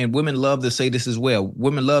go, and women love to say this as well.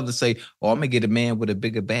 Women love to say, oh, I'm going to get a man with a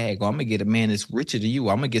bigger bag, or I'm going to get a man that's richer than you,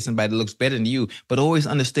 or I'm going to get somebody that looks better than you. But always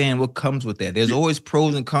understand what comes with that. There's always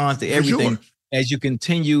pros and cons to everything as you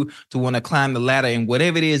continue to want to climb the ladder in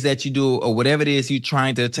whatever it is that you do or whatever it is you're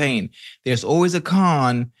trying to attain. There's always a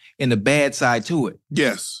con and the bad side to it.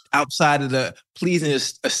 Yes. Outside of the pleasing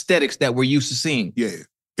aesthetics that we're used to seeing. Yeah.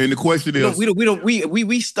 And the question is,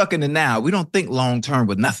 we stuck in the now. We don't think long term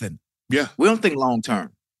with nothing. Yeah. We don't think long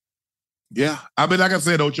term. Yeah. I mean, like I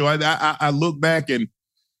said, Ocho, I look back and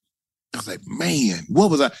I was like, man, what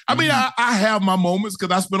was I? I mean, I have my moments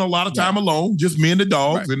because I spend a lot of time alone, just me and the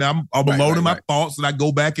dogs, and I'm alone in my thoughts, and I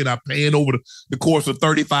go back and I pan over the course of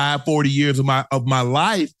 35, 40 years of my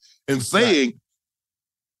life and saying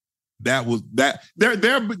that was that. There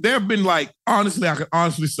have been, like, honestly, I can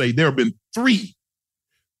honestly say there have been three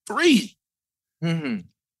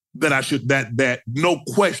that no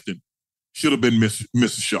question should have been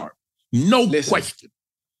Mrs. Sharp. No question.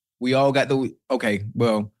 We all got okay,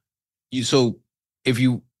 well, so if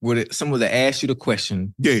you someone to ask you the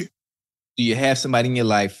question, do you have somebody in your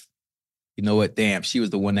life? You know what? Damn, she was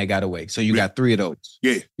the one that got away. So you got 3 of those.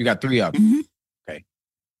 Yeah, you got 3 of them.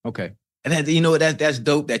 Okay. And then, you know what? That's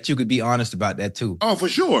dope that you could be honest about that too. Oh, for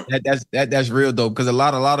sure. That's real dope, because a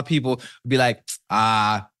lot of people be like,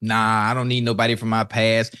 nah, I don't need nobody from my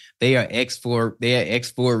past. They are X for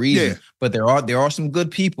a reason. Yeah. But there are some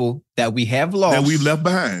good people that we have lost, that we left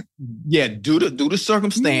behind. Yeah, due to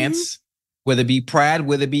circumstance, whether it be pride,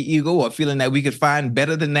 whether it be ego, or feeling that we could find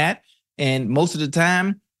better than that. And most of the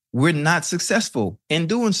time, we're not successful in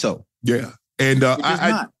doing so. Yeah, and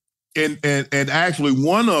and actually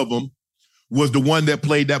one of them was the one that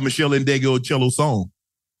played that Michelle Ndegeocello song.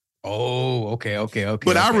 Oh, okay.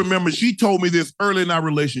 But I remember she told me this early in our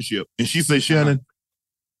relationship, and she said, Shannon,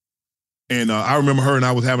 and I remember her and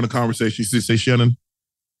I was having a conversation. She said, Shannon,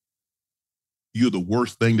 you're the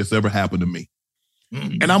worst thing that's ever happened to me.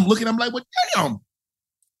 Mm-hmm. And I'm like, well, damn.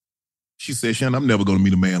 She said, Shannon, I'm never going to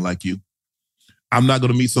meet a man like you. I'm not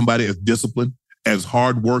going to meet somebody as disciplined, as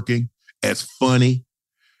hardworking, as funny,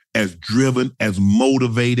 as driven, as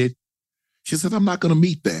motivated. She said, I'm not going to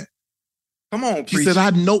meet that. Come on, She said, I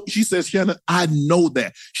know. She says, Shannon, I know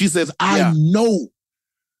that. She says, I know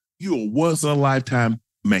you're a once-in-a-lifetime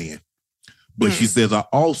man. But she says, I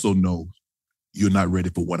also know you're not ready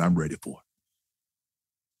for what I'm ready for.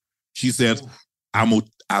 She says, I'm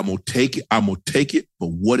gonna take it. I'm gonna take it for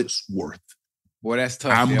what it's worth. Boy, that's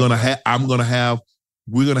tough. We're gonna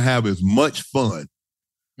have as much fun.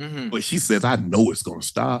 Mm-hmm. But she says, I know it's gonna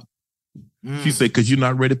stop. She said, because you're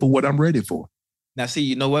not ready for what I'm ready for. Now, see,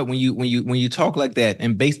 you know what? When you talk like that,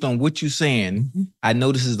 and based on what you're saying, I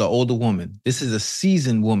know this is the older woman. This is a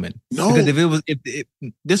seasoned woman. No, because if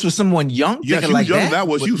this was someone young, yeah, she was young. That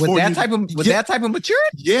was that type of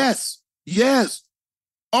maturity. Yes.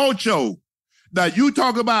 Ocho. Now you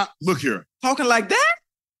talk about. Look here, talking like that.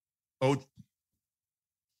 Oh,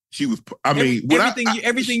 she was. I mean,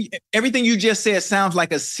 everything you just said sounds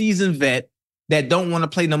like a seasoned vet that don't want to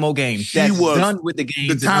play no more games. That's done with the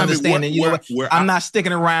games and understanding. I'm not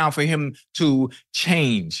sticking around for him to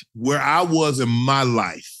change. Where I was in my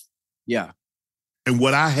life. Yeah. And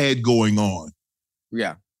what I had going on.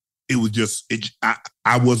 Yeah. It was just,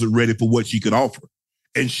 I wasn't ready for what she could offer.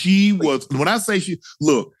 And she was, when I say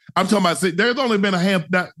look, I'm talking about, there's only been a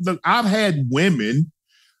handful. I've had women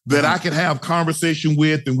that I could have conversation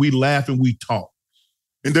with, and we laugh and we talk.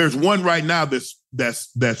 And there's one right now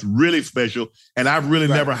that's really special, and I've really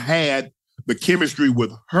never had the chemistry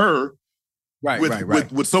with her,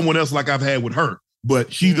 with someone else like I've had with her.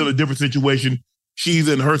 But she's in a different situation. She's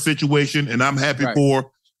in her situation, and I'm happy for her,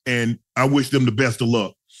 and I wish them the best of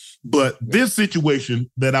luck. But this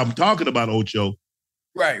situation that I'm talking about, Ocho,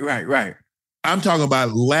 right. I'm talking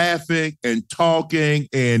about laughing and talking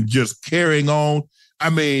and just carrying on. I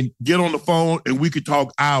mean, get on the phone and we could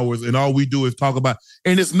talk hours, and all we do is talk about,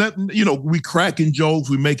 and it's nothing, we cracking jokes,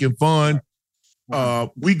 we making fun.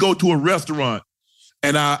 We go to a restaurant,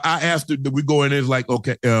 and I asked her, we go in there, it's like,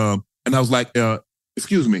 okay. And I was like,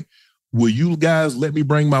 excuse me, will you guys let me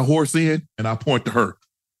bring my horse in? And I point to her,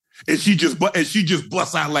 and she just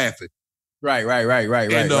busts out laughing. Right.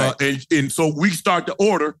 And so we start to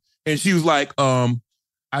order, and she was like,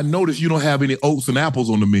 I noticed you don't have any oats and apples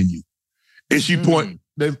on the menu. And she and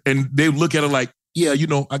they look at her like, yeah,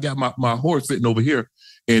 I got my horse sitting over here,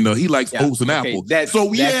 and he likes oats and apples. We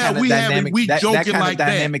joking like that.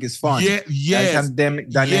 Dynamic is fun. Yes.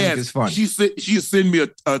 Dynamic is fun. She sent me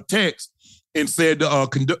a text and said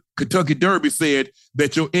Kentucky Derby said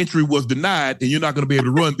that your entry was denied and you're not going to be able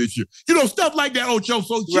to run this year. Stuff like that, Ocho.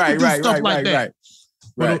 So she can do stuff like that. Right.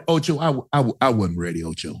 But Ocho, I wasn't ready,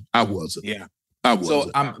 Ocho. I wasn't. Yeah. I wasn't.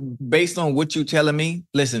 So I'm based on what you're telling me.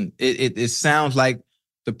 Listen, it sounds like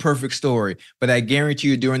the perfect story, but I guarantee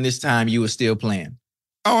you during this time you were still playing.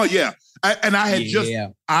 Oh yeah, I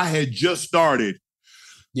had just started.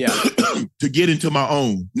 Yeah. To get into my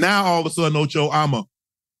own. Now all of a sudden, Ocho, I'm a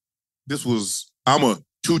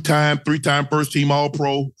 2-time, 3-time first team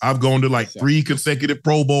All-Pro. I've gone to like 3 consecutive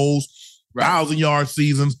Pro Bowls, 1,000-yard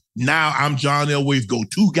seasons. Now I'm John Elway's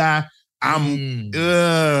go-to guy. Now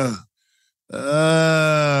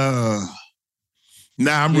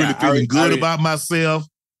I'm really feeling good about myself.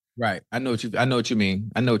 Right. I know what you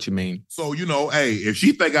mean. So, hey, if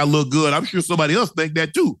she think I look good, I'm sure somebody else think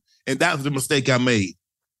that too. And that was the mistake I made.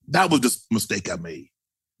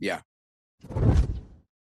 Yeah.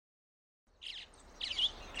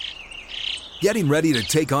 Getting ready to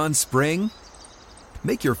take on spring?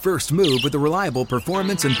 Make your first move with the reliable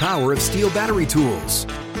performance and power of Steel battery tools.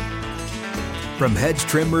 From hedge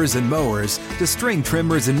trimmers and mowers to string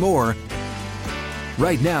trimmers and more,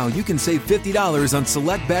 right now you can save $50 on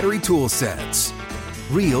select battery tool sets.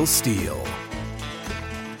 Real Steel.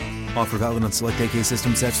 Offer valid on select AK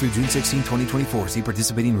system sets through June 16, 2024. See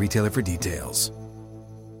participating retailer for details.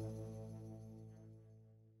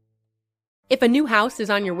 If a new house is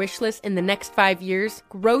on your wish list in the next 5 years,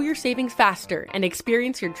 grow your savings faster and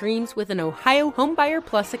experience your dreams with an Ohio Homebuyer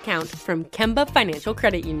Plus account from Kemba Financial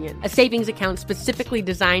Credit Union. A savings account specifically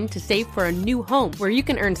designed to save for a new home, where you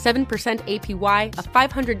can earn 7% APY,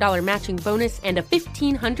 a $500 matching bonus, and a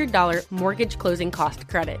 $1,500 mortgage closing cost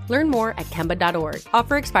credit. Learn more at Kemba.org.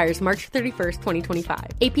 Offer expires March 31st, 2025.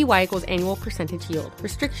 APY equals annual percentage yield.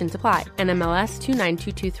 Restrictions apply. NMLS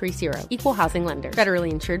 292230. Equal housing lender.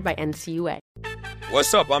 Federally insured by NCUA.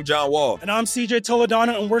 What's up? I'm John Wall. And I'm CJ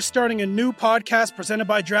Toledano, and we're starting a new podcast presented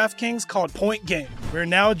by DraftKings called Point Game. We're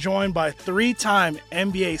now joined by 3-time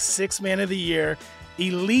NBA Sixth Man of the Year,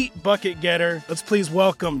 elite bucket getter. Let's please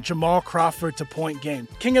welcome Jamal Crawford to Point Game.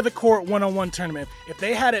 King of the Court one-on-one tournament. If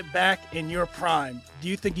they had it back in your prime, do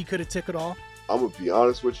you think you could have took it all? I'm going to be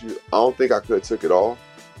honest with you. I don't think I could have took it all,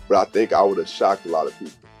 but I think I would have shocked a lot of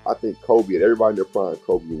people. I think Kobe and everybody in their prime,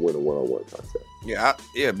 Kobe would win a one-on-one contest. Yeah,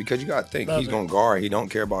 because you got to think he's going to guard. He don't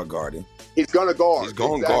care about guarding. He's going to guard. He's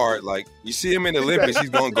going to guard. Like, you see him in the Olympics, he's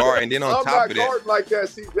going to guard. And then on top of that. I'm not guarding like that,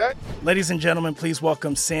 CJ. Ladies and gentlemen, please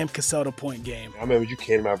welcome Sam Cassell to Point Game. I remember you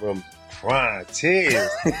came to my room crying, tears,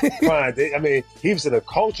 crying. I mean, he was in a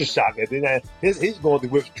culture shock. And then he's going through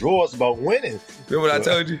withdrawals about winning. Remember what I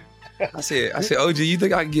told you? I said, OG, you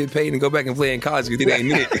think I can get paid and go back and play in college because it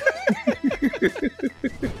ain't it?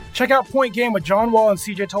 Check out Point Game with John Wall and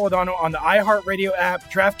CJ Toledano on the iHeartRadio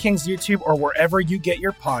app, DraftKings YouTube, or wherever you get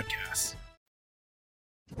your podcasts.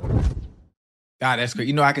 God, that's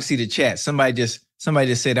great. I can see the chat. Somebody just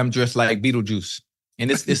said I'm dressed like Beetlejuice. And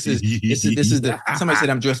this is somebody said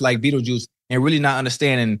I'm dressed like Beetlejuice and really not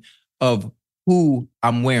understanding of who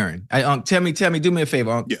I'm wearing. Tell me, do me a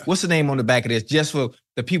favor. Yeah. What's the name on the back of this? Just for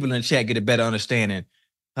the people in the chat get a better understanding.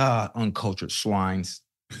 Uncultured swines.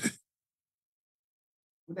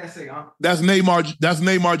 What that say, huh? That's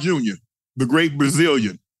Neymar Jr., the great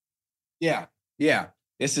Brazilian. Yeah.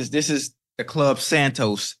 This is the club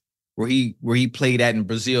Santos where he played at in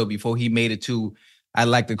Brazil before he made it to, I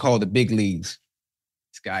like to call the big leagues.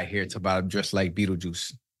 This guy here talks about dressed like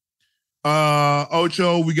Beetlejuice.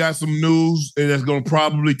 Ocho, we got some news that's going to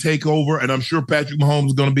probably take over, and I'm sure Patrick Mahomes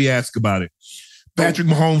is going to be asked about it. Patrick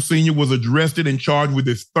Mahomes Sr. was arrested and charged with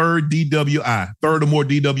his third or more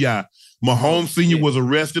DWI. Mahomes Sr. was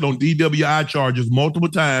arrested on DWI charges multiple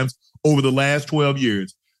times over the last 12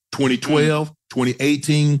 years, 2012,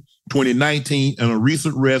 2018, 2019, and a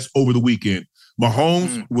recent arrest over the weekend.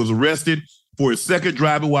 Mahomes was arrested for his second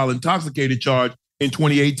driving while intoxicated charge in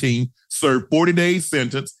 2018, served 40 days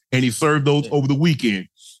sentence, and he served those over the weekend.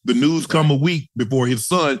 The news come a week before his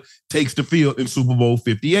son takes the field in Super Bowl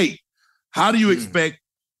 58. How do you expect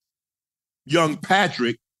young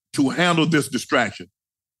Patrick to handle this distraction?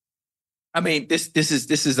 I mean, this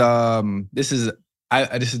is not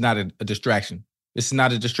a distraction. This is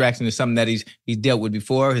not a distraction. It's something that he's dealt with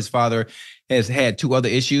before. His father has had 2 other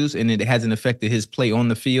issues, and it hasn't affected his play on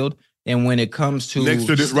the field. And when it comes to next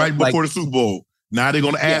to this, right before the Super Bowl, now they're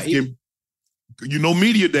going to ask him.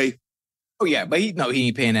 Media day. Oh yeah, but he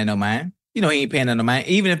ain't paying that no mind. He ain't paying that no mind.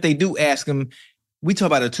 Even if they do ask him, we talk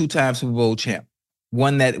about a 2-time Super Bowl champ,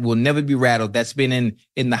 one that will never be rattled. That's been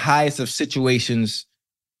in the highest of situations.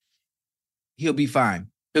 He'll be fine.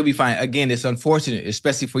 He'll be fine. Again, it's unfortunate,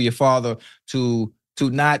 especially for your father to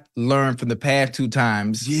not learn from the past 2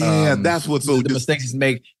 times. Yeah, that's what's so the mistakes he's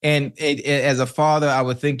made. And as a father, I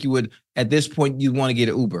would think you would, at this point, you want to get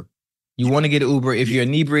an Uber. You want to get an Uber. If you're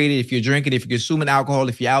inebriated, if you're drinking, if you're consuming alcohol,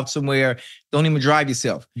 if you're out somewhere, don't even drive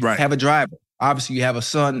yourself. Right. Have a driver. Obviously, you have a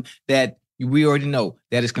son that we already know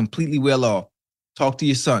that is completely well off. Talk to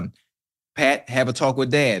your son. Pat, have a talk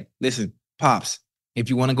with dad. Listen, Pops, if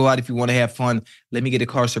you want to go out, if you want to have fun, let me get a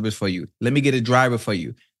car service for you. Let me get a driver for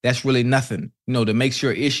you. That's really nothing, to make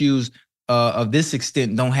sure issues of this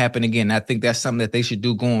extent don't happen again. I think that's something that they should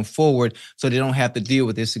do going forward so they don't have to deal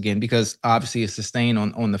with this again, because obviously it's a stain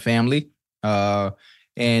on the family. And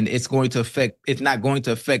it's not going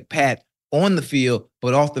to affect Pat on the field,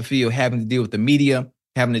 but off the field, having to deal with the media,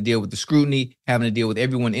 having to deal with the scrutiny, having to deal with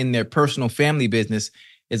everyone in their personal family business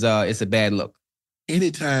is a bad look.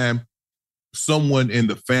 Anytime someone in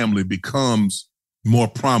the family becomes more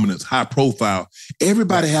prominent, high profile,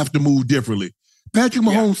 everybody have to move differently. Patrick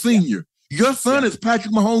Mahomes Sr., your son is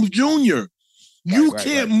Patrick Mahomes Jr. You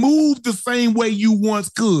can't move the same way you once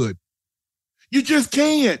could. You just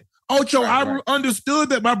can't. Ocho, I understood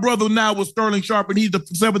that my brother now was Sterling Sharp, and he's the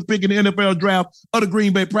 7th pick in the NFL draft of the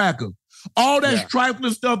Green Bay Packers. All that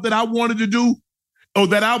trifling stuff that I wanted to do or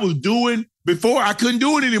that I was doing before, I couldn't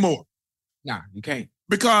do it anymore. Nah, you can't.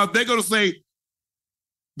 Because they're going to say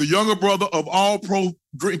the younger brother of all-pro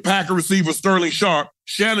Packer receiver Sterling Sharp,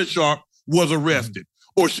 Shannon Sharp, was arrested.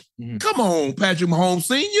 Or come on, Patrick Mahomes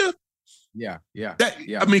Sr.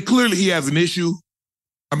 I mean, clearly he has an issue.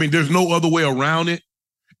 I mean, there's no other way around it.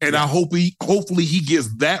 And I hopefully he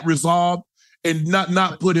gets that resolved and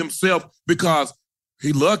not put himself, because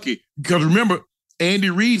he lucky. Because remember, Andy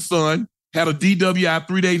Reid's son had a DWI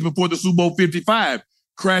 3 days before the Super Bowl 55,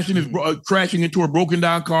 crashing into a broken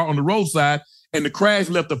down car on the roadside, and the crash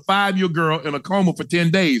left a 5-year girl in a coma for 10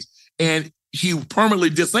 days, and he permanently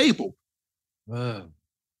disabled.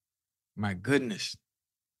 My goodness.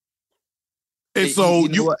 And so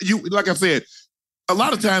you like I said, a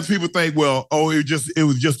lot of times people think, well, it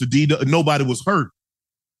was just a DWI, nobody was hurt.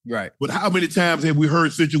 Right. But how many times have we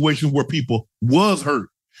heard situations where people was hurt?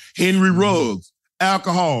 Henry Ruggs,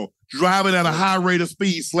 alcohol, driving at a high rate of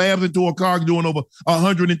speed, slams into a car doing over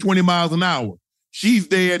 120 miles an hour. She's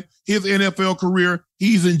dead. His NFL career,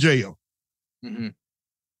 he's in jail. Mm-hmm.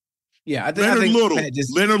 Yeah,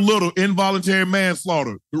 Leonard Little, involuntary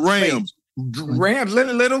manslaughter. Rams,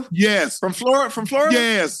 Leonard Little? Yes. From Florida?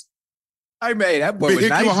 Yes. I mean, that boy was nice.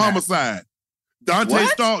 Vehicular homicide. Dante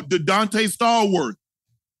Stallworth.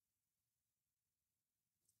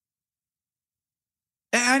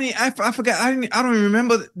 I forgot. I don't even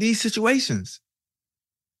remember these situations.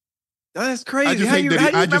 That's crazy. I just hate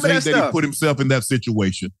that he put himself in that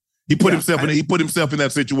situation. He put himself in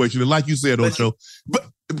that situation. And like you said, Ocho, but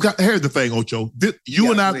here's the thing, Ocho.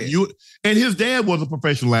 You and his dad was a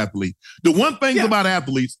professional athlete. The one thing about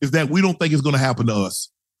athletes is that we don't think it's going to happen to us.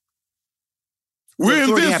 We're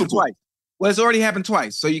invincible. Well, it's already happened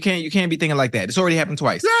twice, so you can't be thinking like that. It's already happened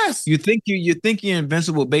twice. Yes. You think you're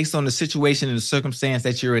invincible based on the situation and the circumstance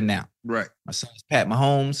that you're in now. Right. My son's Pat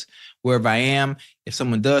Mahomes. Wherever I am, if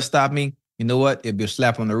someone does stop me, you know what? It'll be a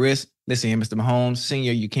slap on the wrist. Listen here, Mr. Mahomes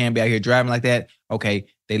Sr., you can't be out here driving like that. Okay,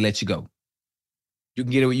 they let you go. You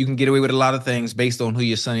can get away with a lot of things based on who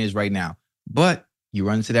your son is right now. But you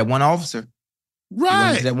run into that one officer. Right. You run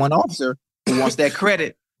into that one officer who wants that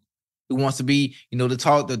credit. Who wants to be, the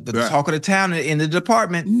talk of the town in the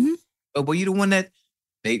department. Mm-hmm. But you the one that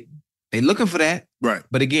they looking for that. Right.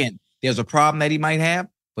 But again, there's a problem that he might have,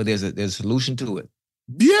 but there's a solution to it.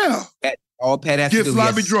 Yeah. All Pat has to do.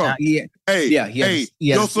 Sloppy drunk.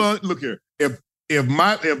 Your son, look here. If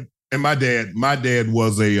my dad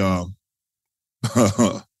was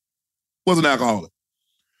was an alcoholic.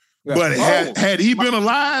 Yeah. But had he been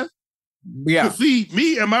alive, to see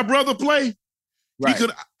me and my brother play, right.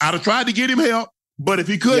 I'd have tried to get him help, but if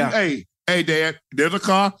he couldn't, hey, Dad, there's a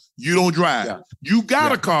car, you don't drive. Yeah. You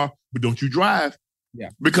got a car, but don't you drive. Yeah.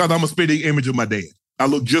 Because I'm a spitting image of my dad. I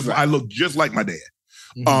look just like my dad.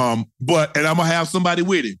 Mm-hmm. And I'm gonna have somebody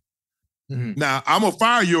with him. Mm-hmm. Now, I'm gonna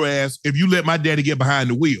fire your ass if you let my daddy get behind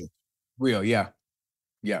the wheel. Yeah.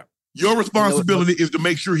 Your responsibility is to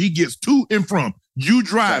make sure he gets to and from you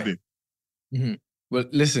driving. Right. Mm-hmm. Well,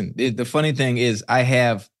 listen, the funny thing is I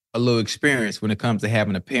have a little experience when it comes to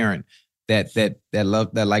having a parent that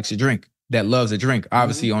likes to drink, that loves to drink.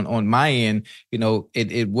 Obviously, on my end,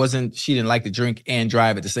 it wasn't, she didn't like to drink and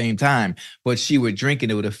drive at the same time, but she would drink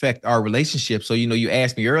and it would affect our relationship. So, you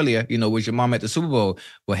asked me earlier, was your mom at the Super Bowl?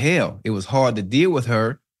 Well, hell, it was hard to deal with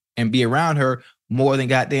her and be around her more than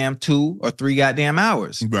goddamn 2 or 3 goddamn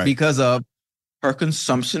hours because of her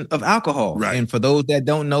consumption of alcohol. Right. And for those that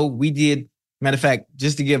don't know, we did. Matter of fact,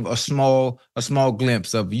 just to give a small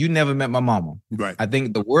glimpse of, you never met my mama. Right. I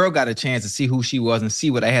think the world got a chance to see who she was and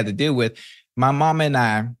see what I had to deal with. My mama and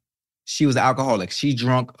I she was an alcoholic. She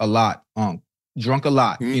drunk a lot, drunk a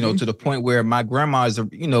lot, to the point where my grandma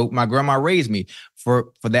my grandma raised me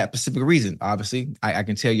for that specific reason. Obviously, I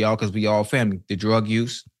can tell y'all because we all family, the drug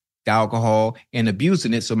use, the alcohol, and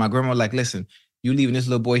abusing it. So my grandma was like, listen, you leaving this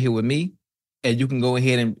little boy here with me, and you can go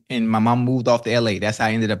ahead and my mom moved off to LA. That's how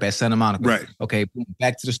I ended up at Santa Monica. Right. Okay,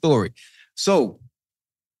 back to the story. So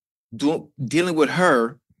dealing with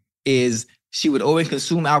her is she would always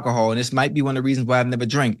consume alcohol, and this might be one of the reasons why I've never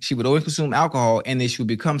drank. She would always consume alcohol, and then she would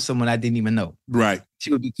become someone I didn't even know. Right.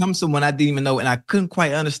 She would become someone I didn't even know, and I couldn't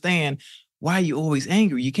quite understand why are you always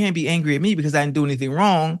angry? You can't be angry at me because I didn't do anything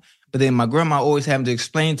wrong. But then my grandma always having to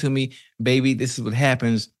explain to me, baby, this is what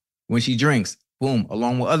happens when she drinks. Boom,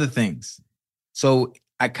 along with other things. So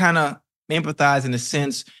I kind of empathize in a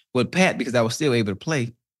sense with Pat because I was still able to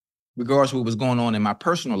play, regardless of what was going on in my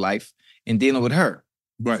personal life and dealing with her.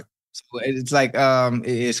 Right. So it's like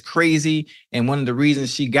it's crazy. And one of the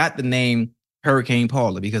reasons she got the name Hurricane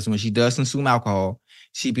Paula, because when she does consume alcohol,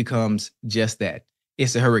 she becomes just that.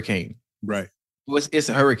 It's a hurricane. Right. It's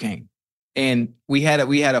a hurricane. And we had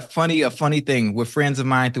a funny thing with friends of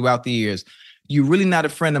mine throughout the years. You're really not a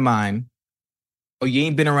friend of mine, or you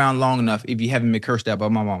ain't been around long enough if you haven't been cursed out by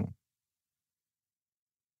my mama.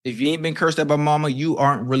 If you ain't been cursed out by mama, you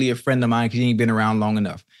aren't really a friend of mine because you ain't been around long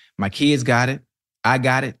enough. My kids got it. I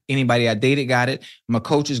got it. Anybody I dated got it. My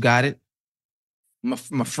coaches got it. My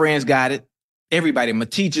friends got it. Everybody. My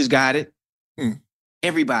teachers got it.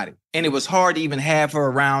 Everybody. And it was hard to even have her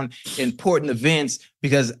around important events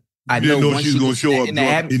because I didn't know once she was going to show up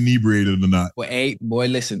drunk, inebriated or not. Well, hey, boy,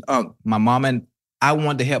 listen, my mama and I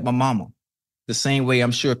wanted to help my mama the same way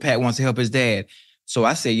I'm sure Pat wants to help his dad. So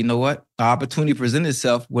I said, you know what? The opportunity presented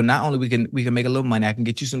itself where not only we can make a little money, I can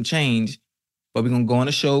get you some change, but we're going to go on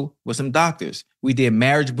a show with some doctors. We did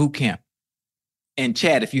marriage boot camp. And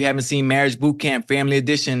Chad, if you haven't seen Marriage Boot Camp Family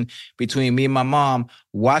Edition between me and my mom,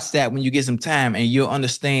 watch that when you get some time and you'll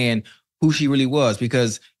understand who she really was.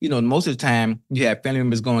 Because, most of the time you have family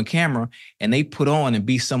members go on camera and they put on and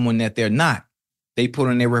be someone that they're not. They put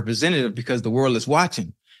on their representative because the world is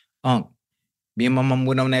watching. Me and my mom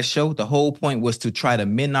went on that show. The whole point was to try to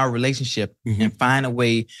mend our relationship and find a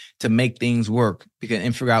way to make things work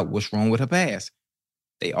and figure out what's wrong with her past.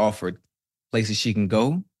 They offered places she can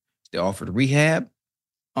go. They offered rehab.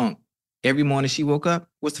 Every morning she woke up,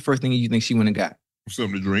 what's the first thing you think she went and got?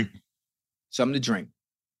 Something to drink. Something to drink.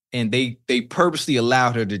 And they purposely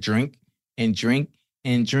allowed her to drink and drink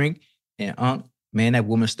and drink. And man, that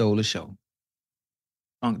woman stole the show.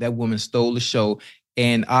 That woman stole the show.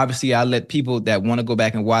 And obviously I let people that want to go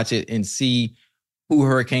back and watch it and see who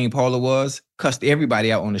Hurricane Paula was, cussed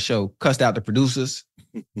everybody out on the show, cussed out the producers,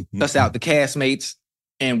 cussed out the castmates.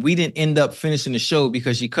 And we didn't end up finishing the show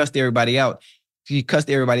because she cussed everybody out. She cussed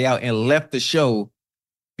everybody out and left the show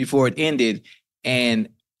before it ended. And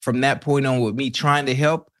from that point on, with me trying to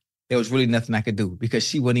help, there was really nothing I could do because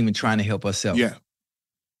she wasn't even trying to help herself. Yeah.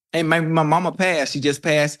 And my mama passed. She just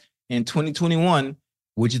passed in 2021.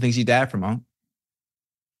 What'd you think she died from, Mom?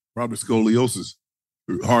 Probably scoliosis.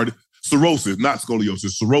 Cirrhosis, not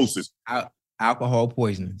scoliosis, cirrhosis. Alcohol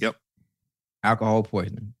poisoning. Yep. Alcohol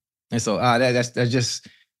poisoning. And so that's just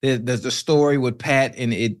the story with Pat,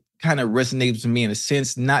 and it kind of resonates with me in a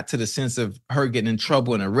sense, not to the sense of her getting in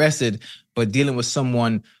trouble and arrested, but dealing with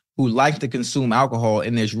someone who likes to consume alcohol,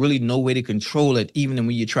 and there's really no way to control it, even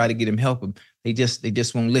when you try to get him help him. They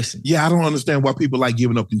just won't listen. Yeah, I don't understand why people like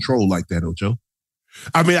giving up control like that, Ocho.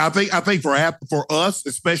 I mean, I think for us,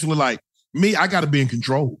 especially like me, I got to be in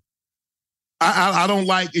control. I don't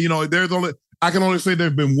like, I can only say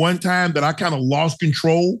there's been one time that I kind of lost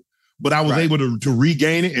control, but I was able to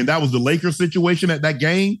regain it, and that was the Lakers situation at that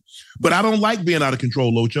game. But I don't like being out of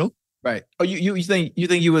control, Ocho. Right. Oh, you think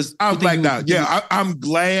you was? I was blacked out. Yeah, I'm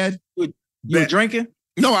glad. You were drinking?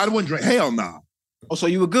 No, I wouldn't drink. Hell no. Nah. Oh, so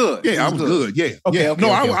you were good? Yeah, I was good. Yeah. Okay. Yeah. Okay,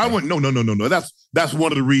 no, okay, I wouldn't. No. That's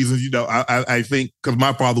one of the reasons. I think because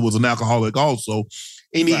my father was an alcoholic also,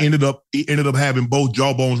 and he ended up having both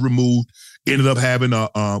jawbones removed. Ended up having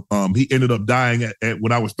he ended up dying at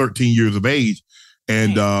when I was 13 years of age,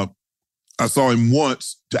 and I saw him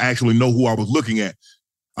once to actually know who I was looking at.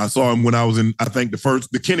 I saw him when I was in, I think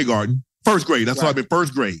the kindergarten, first grade. I saw him in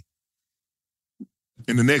first grade.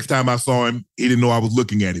 And the next time I saw him, he didn't know I was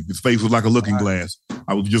looking at him. His face was like a looking glass.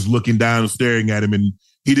 I was just looking down and staring at him, and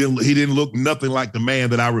he didn't look nothing like the man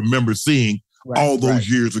that I remember seeing all those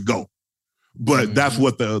years ago. But that's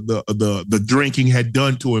what the drinking had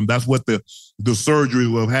done to him. That's what the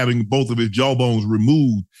surgery of having both of his jawbones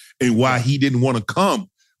removed, and why he didn't want to come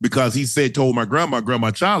because he told my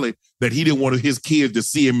grandma Charlie, that he didn't want his kids to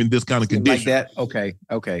see him in this kind of condition. Like that?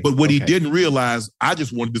 Okay. But what he didn't realize, I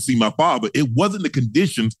just wanted to see my father. It wasn't the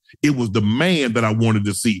conditions, it was the man that I wanted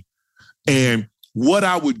to see. And what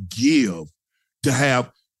I would give to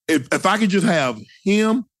have, if I could just have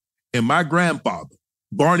him and my grandfather,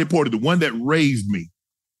 Barney Porter, the one that raised me,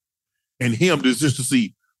 and him just to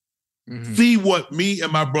see what me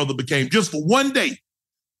and my brother became just for one day.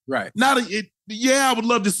 Right. I would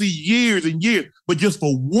love to see years and years, but just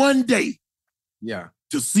for one day. Yeah.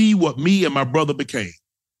 To see what me and my brother became.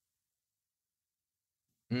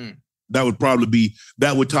 That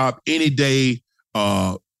would top any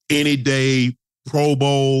day Pro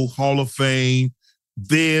Bowl, Hall of Fame,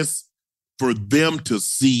 for them to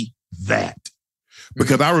see that.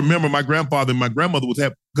 Because I remember my grandfather and my grandmother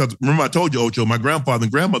because remember I told you, Ocho, my grandfather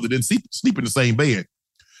and grandmother didn't sleep in the same bed.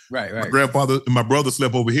 Right. My grandfather and my brother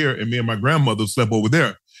slept over here, and me and my grandmother slept over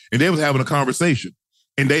there. And they was having a conversation.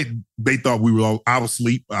 And they thought I was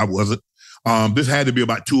asleep. I wasn't. This had to be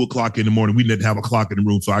about 2:00 in the morning. We didn't have a clock in the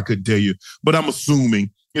room, so I couldn't tell you. But I'm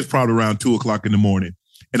assuming it's probably around 2:00 in the morning.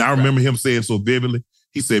 And I remember him saying so vividly,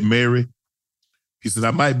 he said, Mary, he said,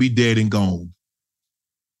 I might be dead and gone,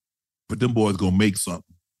 but them boys gonna make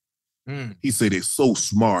something. He said, they're so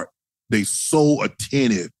smart. They so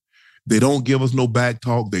attentive. They don't give us no back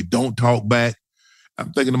talk. They don't talk back.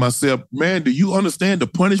 I'm thinking to myself, man, do you understand the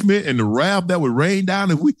punishment and the wrath that would rain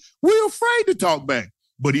down if we're afraid to talk back?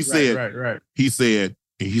 But he said, he said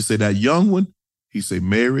that young one, he said,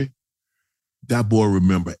 Mary, that boy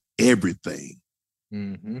remember everything.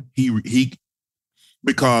 He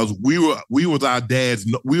because we was our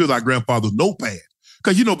grandfather's notepad.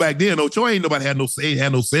 Because back then, Ocho, ain't nobody had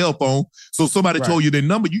no cell phone. So somebody told you their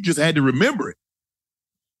number, you just had to remember it.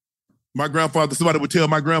 Somebody would tell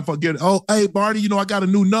my grandfather, hey, Barney, I got a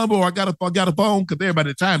new number, or I got a phone, because everybody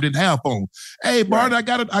at the time didn't have phone. Hey, Barney, I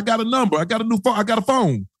got a number, I got a new phone, I got a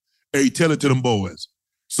phone. Hey, tell it to them boys.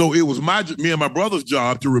 So it was me and my brother's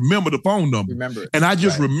job to remember the phone number. Remember it. And I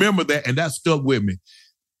just remember that, and that stuck with me.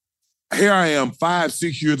 Here I am, 5,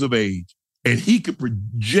 6 years of age, and he could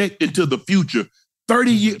project into the future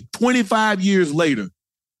 25 years later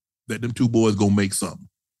that them two boys gonna make something.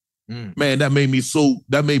 Man, that made me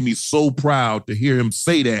so proud to hear him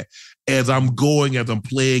say that as I'm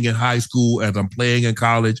playing in high school, as I'm playing in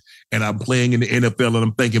college, and I'm playing in the NFL, and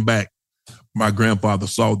I'm thinking back, my grandfather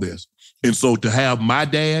saw this. And so to have my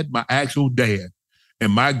dad, my actual dad,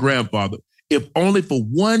 and my grandfather, if only for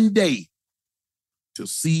one day, to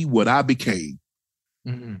see what I became,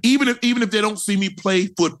 even if they don't see me play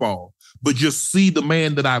football, but just see the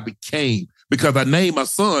man that I became, because I named my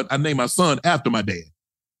son after my dad.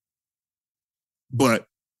 But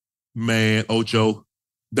man, Ocho,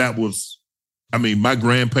 my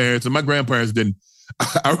grandparents didn't.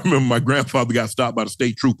 I remember my grandfather got stopped by the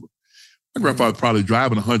state trooper. My grandfather probably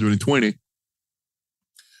driving 120.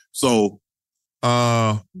 So,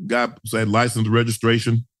 got said license,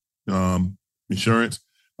 registration, insurance.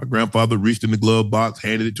 My grandfather reached in the glove box,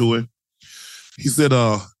 handed it to him. He said,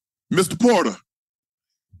 Mr. Porter.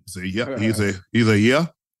 He said, yeah. He said, yeah.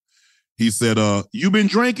 He said, you been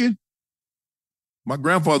drinking? My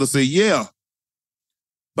grandfather said, yeah.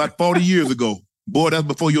 About 40 years ago. Boy, that's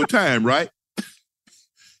before your time, right?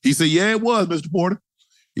 He said, yeah, it was, Mr. Porter.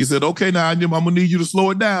 He said, okay, now I'm going to need you to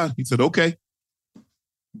slow it down. He said, okay.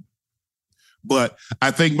 But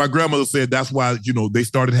I think my grandmother said that's why, they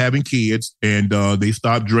started having kids, and they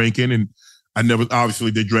stopped drinking. And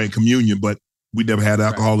obviously they drank communion, but we never had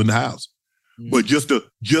alcohol in the house. But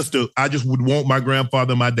I just would want my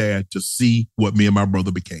grandfather and my dad to see what me and my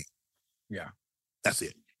brother became. Yeah. That's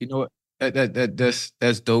it. You know what?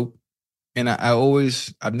 That's dope. And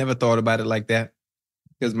I've never thought about it like that,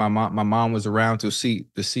 because my mom was around to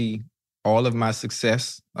see all of my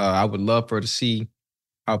success. I would love for her to see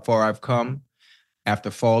how far I've come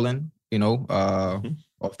after falling,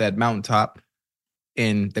 off that mountaintop,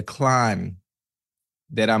 and the climb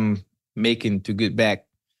that I'm making to get back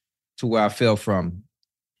to where I fell from.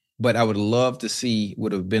 But I would love to see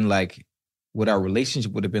what our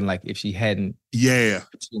relationship would have been like if she hadn't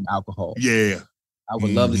consumed alcohol. Yeah. I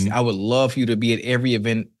would love to see, I would love for you to be at every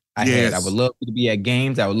event I had. I would love for you to be at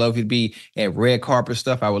games. I would love for you to be at red carpet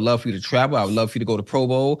stuff. I would love for you to travel. I would love for you to go to Pro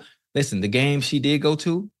Bowl. Listen, the games she did go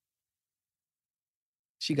to,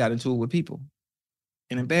 she got into it with people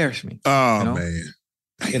and embarrassed me. Oh, man.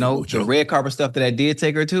 The red carpet stuff that I did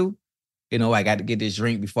take her to, I got to get this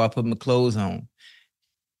drink before I put my clothes on.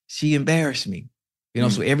 She embarrassed me.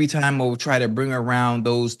 So every time I would try to bring her around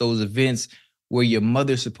those events where your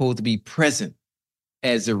mother's supposed to be present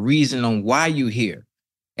as a reason on why you're here,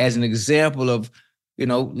 as an example of,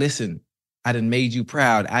 listen, I done made you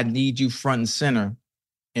proud. I need you front and center.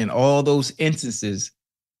 In all those instances,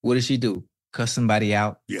 what does she do? Cuss somebody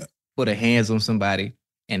out. Yeah. Put her hands on somebody.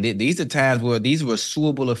 And these are times where these were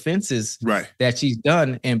suable offenses that she's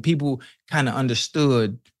done. And people kind of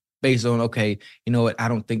understood based on, okay, you know what? I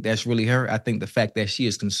don't think that's really her. I think the fact that she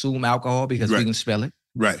has consumed alcohol, because we can spell it.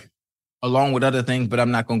 Right. Along with other things, but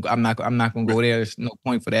I'm not gonna go there. There's no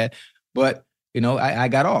point for that. But I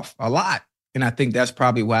got off a lot. And I think that's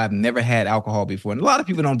probably why I've never had alcohol before. And a lot of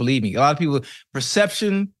people don't believe me. A lot of people,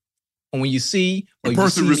 perception, when you see... A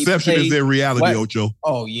person's reception is their reality, Ocho.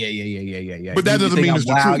 Oh, yeah. But that doesn't mean it's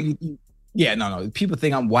the truth. No. People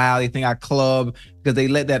think I'm wild. They think I club because they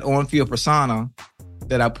let that on-field persona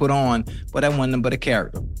that I put on, but that wasn't nothing but a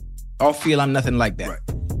character. Off-field, I'm nothing like that. Right.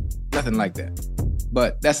 Nothing like that.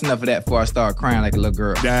 But that's enough of that before I start crying like a little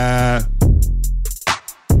girl.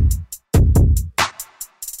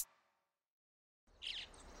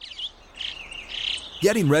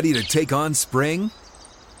 Getting ready to take on spring?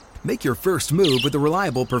 Make your first move with the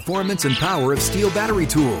reliable performance and power of Steel battery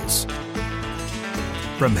tools.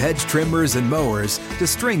 From hedge trimmers and mowers to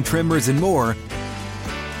string trimmers and more,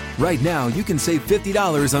 right now you can save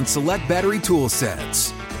 $50 on select battery tool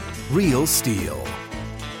sets. Real Steel.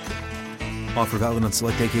 Offer valid on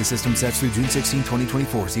select AK system sets through June 16,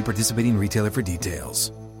 2024. See participating retailer for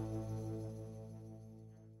details.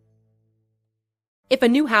 If a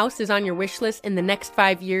new house is on your wish list in the next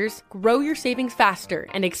 5 years, grow your savings faster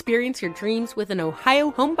and experience your dreams with an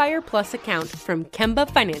Ohio Homebuyer Plus account from Kemba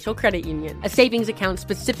Financial Credit Union. A savings account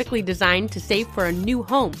specifically designed to save for a new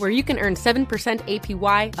home, where you can earn 7%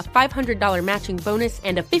 APY, a $500 matching bonus,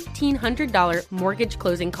 and a $1,500 mortgage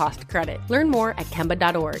closing cost credit. Learn more at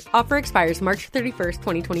Kemba.org. Offer expires March 31st,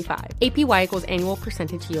 2025. APY equals annual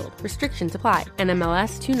percentage yield. Restrictions apply.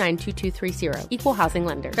 NMLS 292230. Equal housing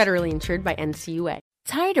lender. Federally insured by NCUA.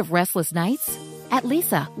 Tired of restless nights? At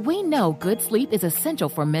Leesa, we know good sleep is essential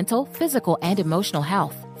for mental, physical, and emotional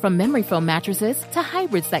health. From memory foam mattresses to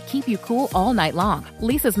hybrids that keep you cool all night long,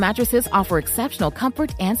 Leesa's mattresses offer exceptional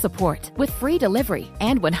comfort and support with free delivery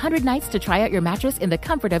and 100 nights to try out your mattress in the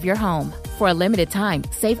comfort of your home. For a limited time,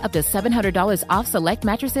 save up to $700 off select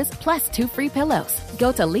mattresses plus 2 free pillows.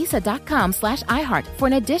 Go to leesa.com/iHeart for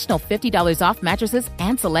an additional $50 off mattresses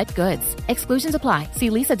and select goods. Exclusions apply. See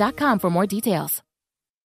leesa.com for more details.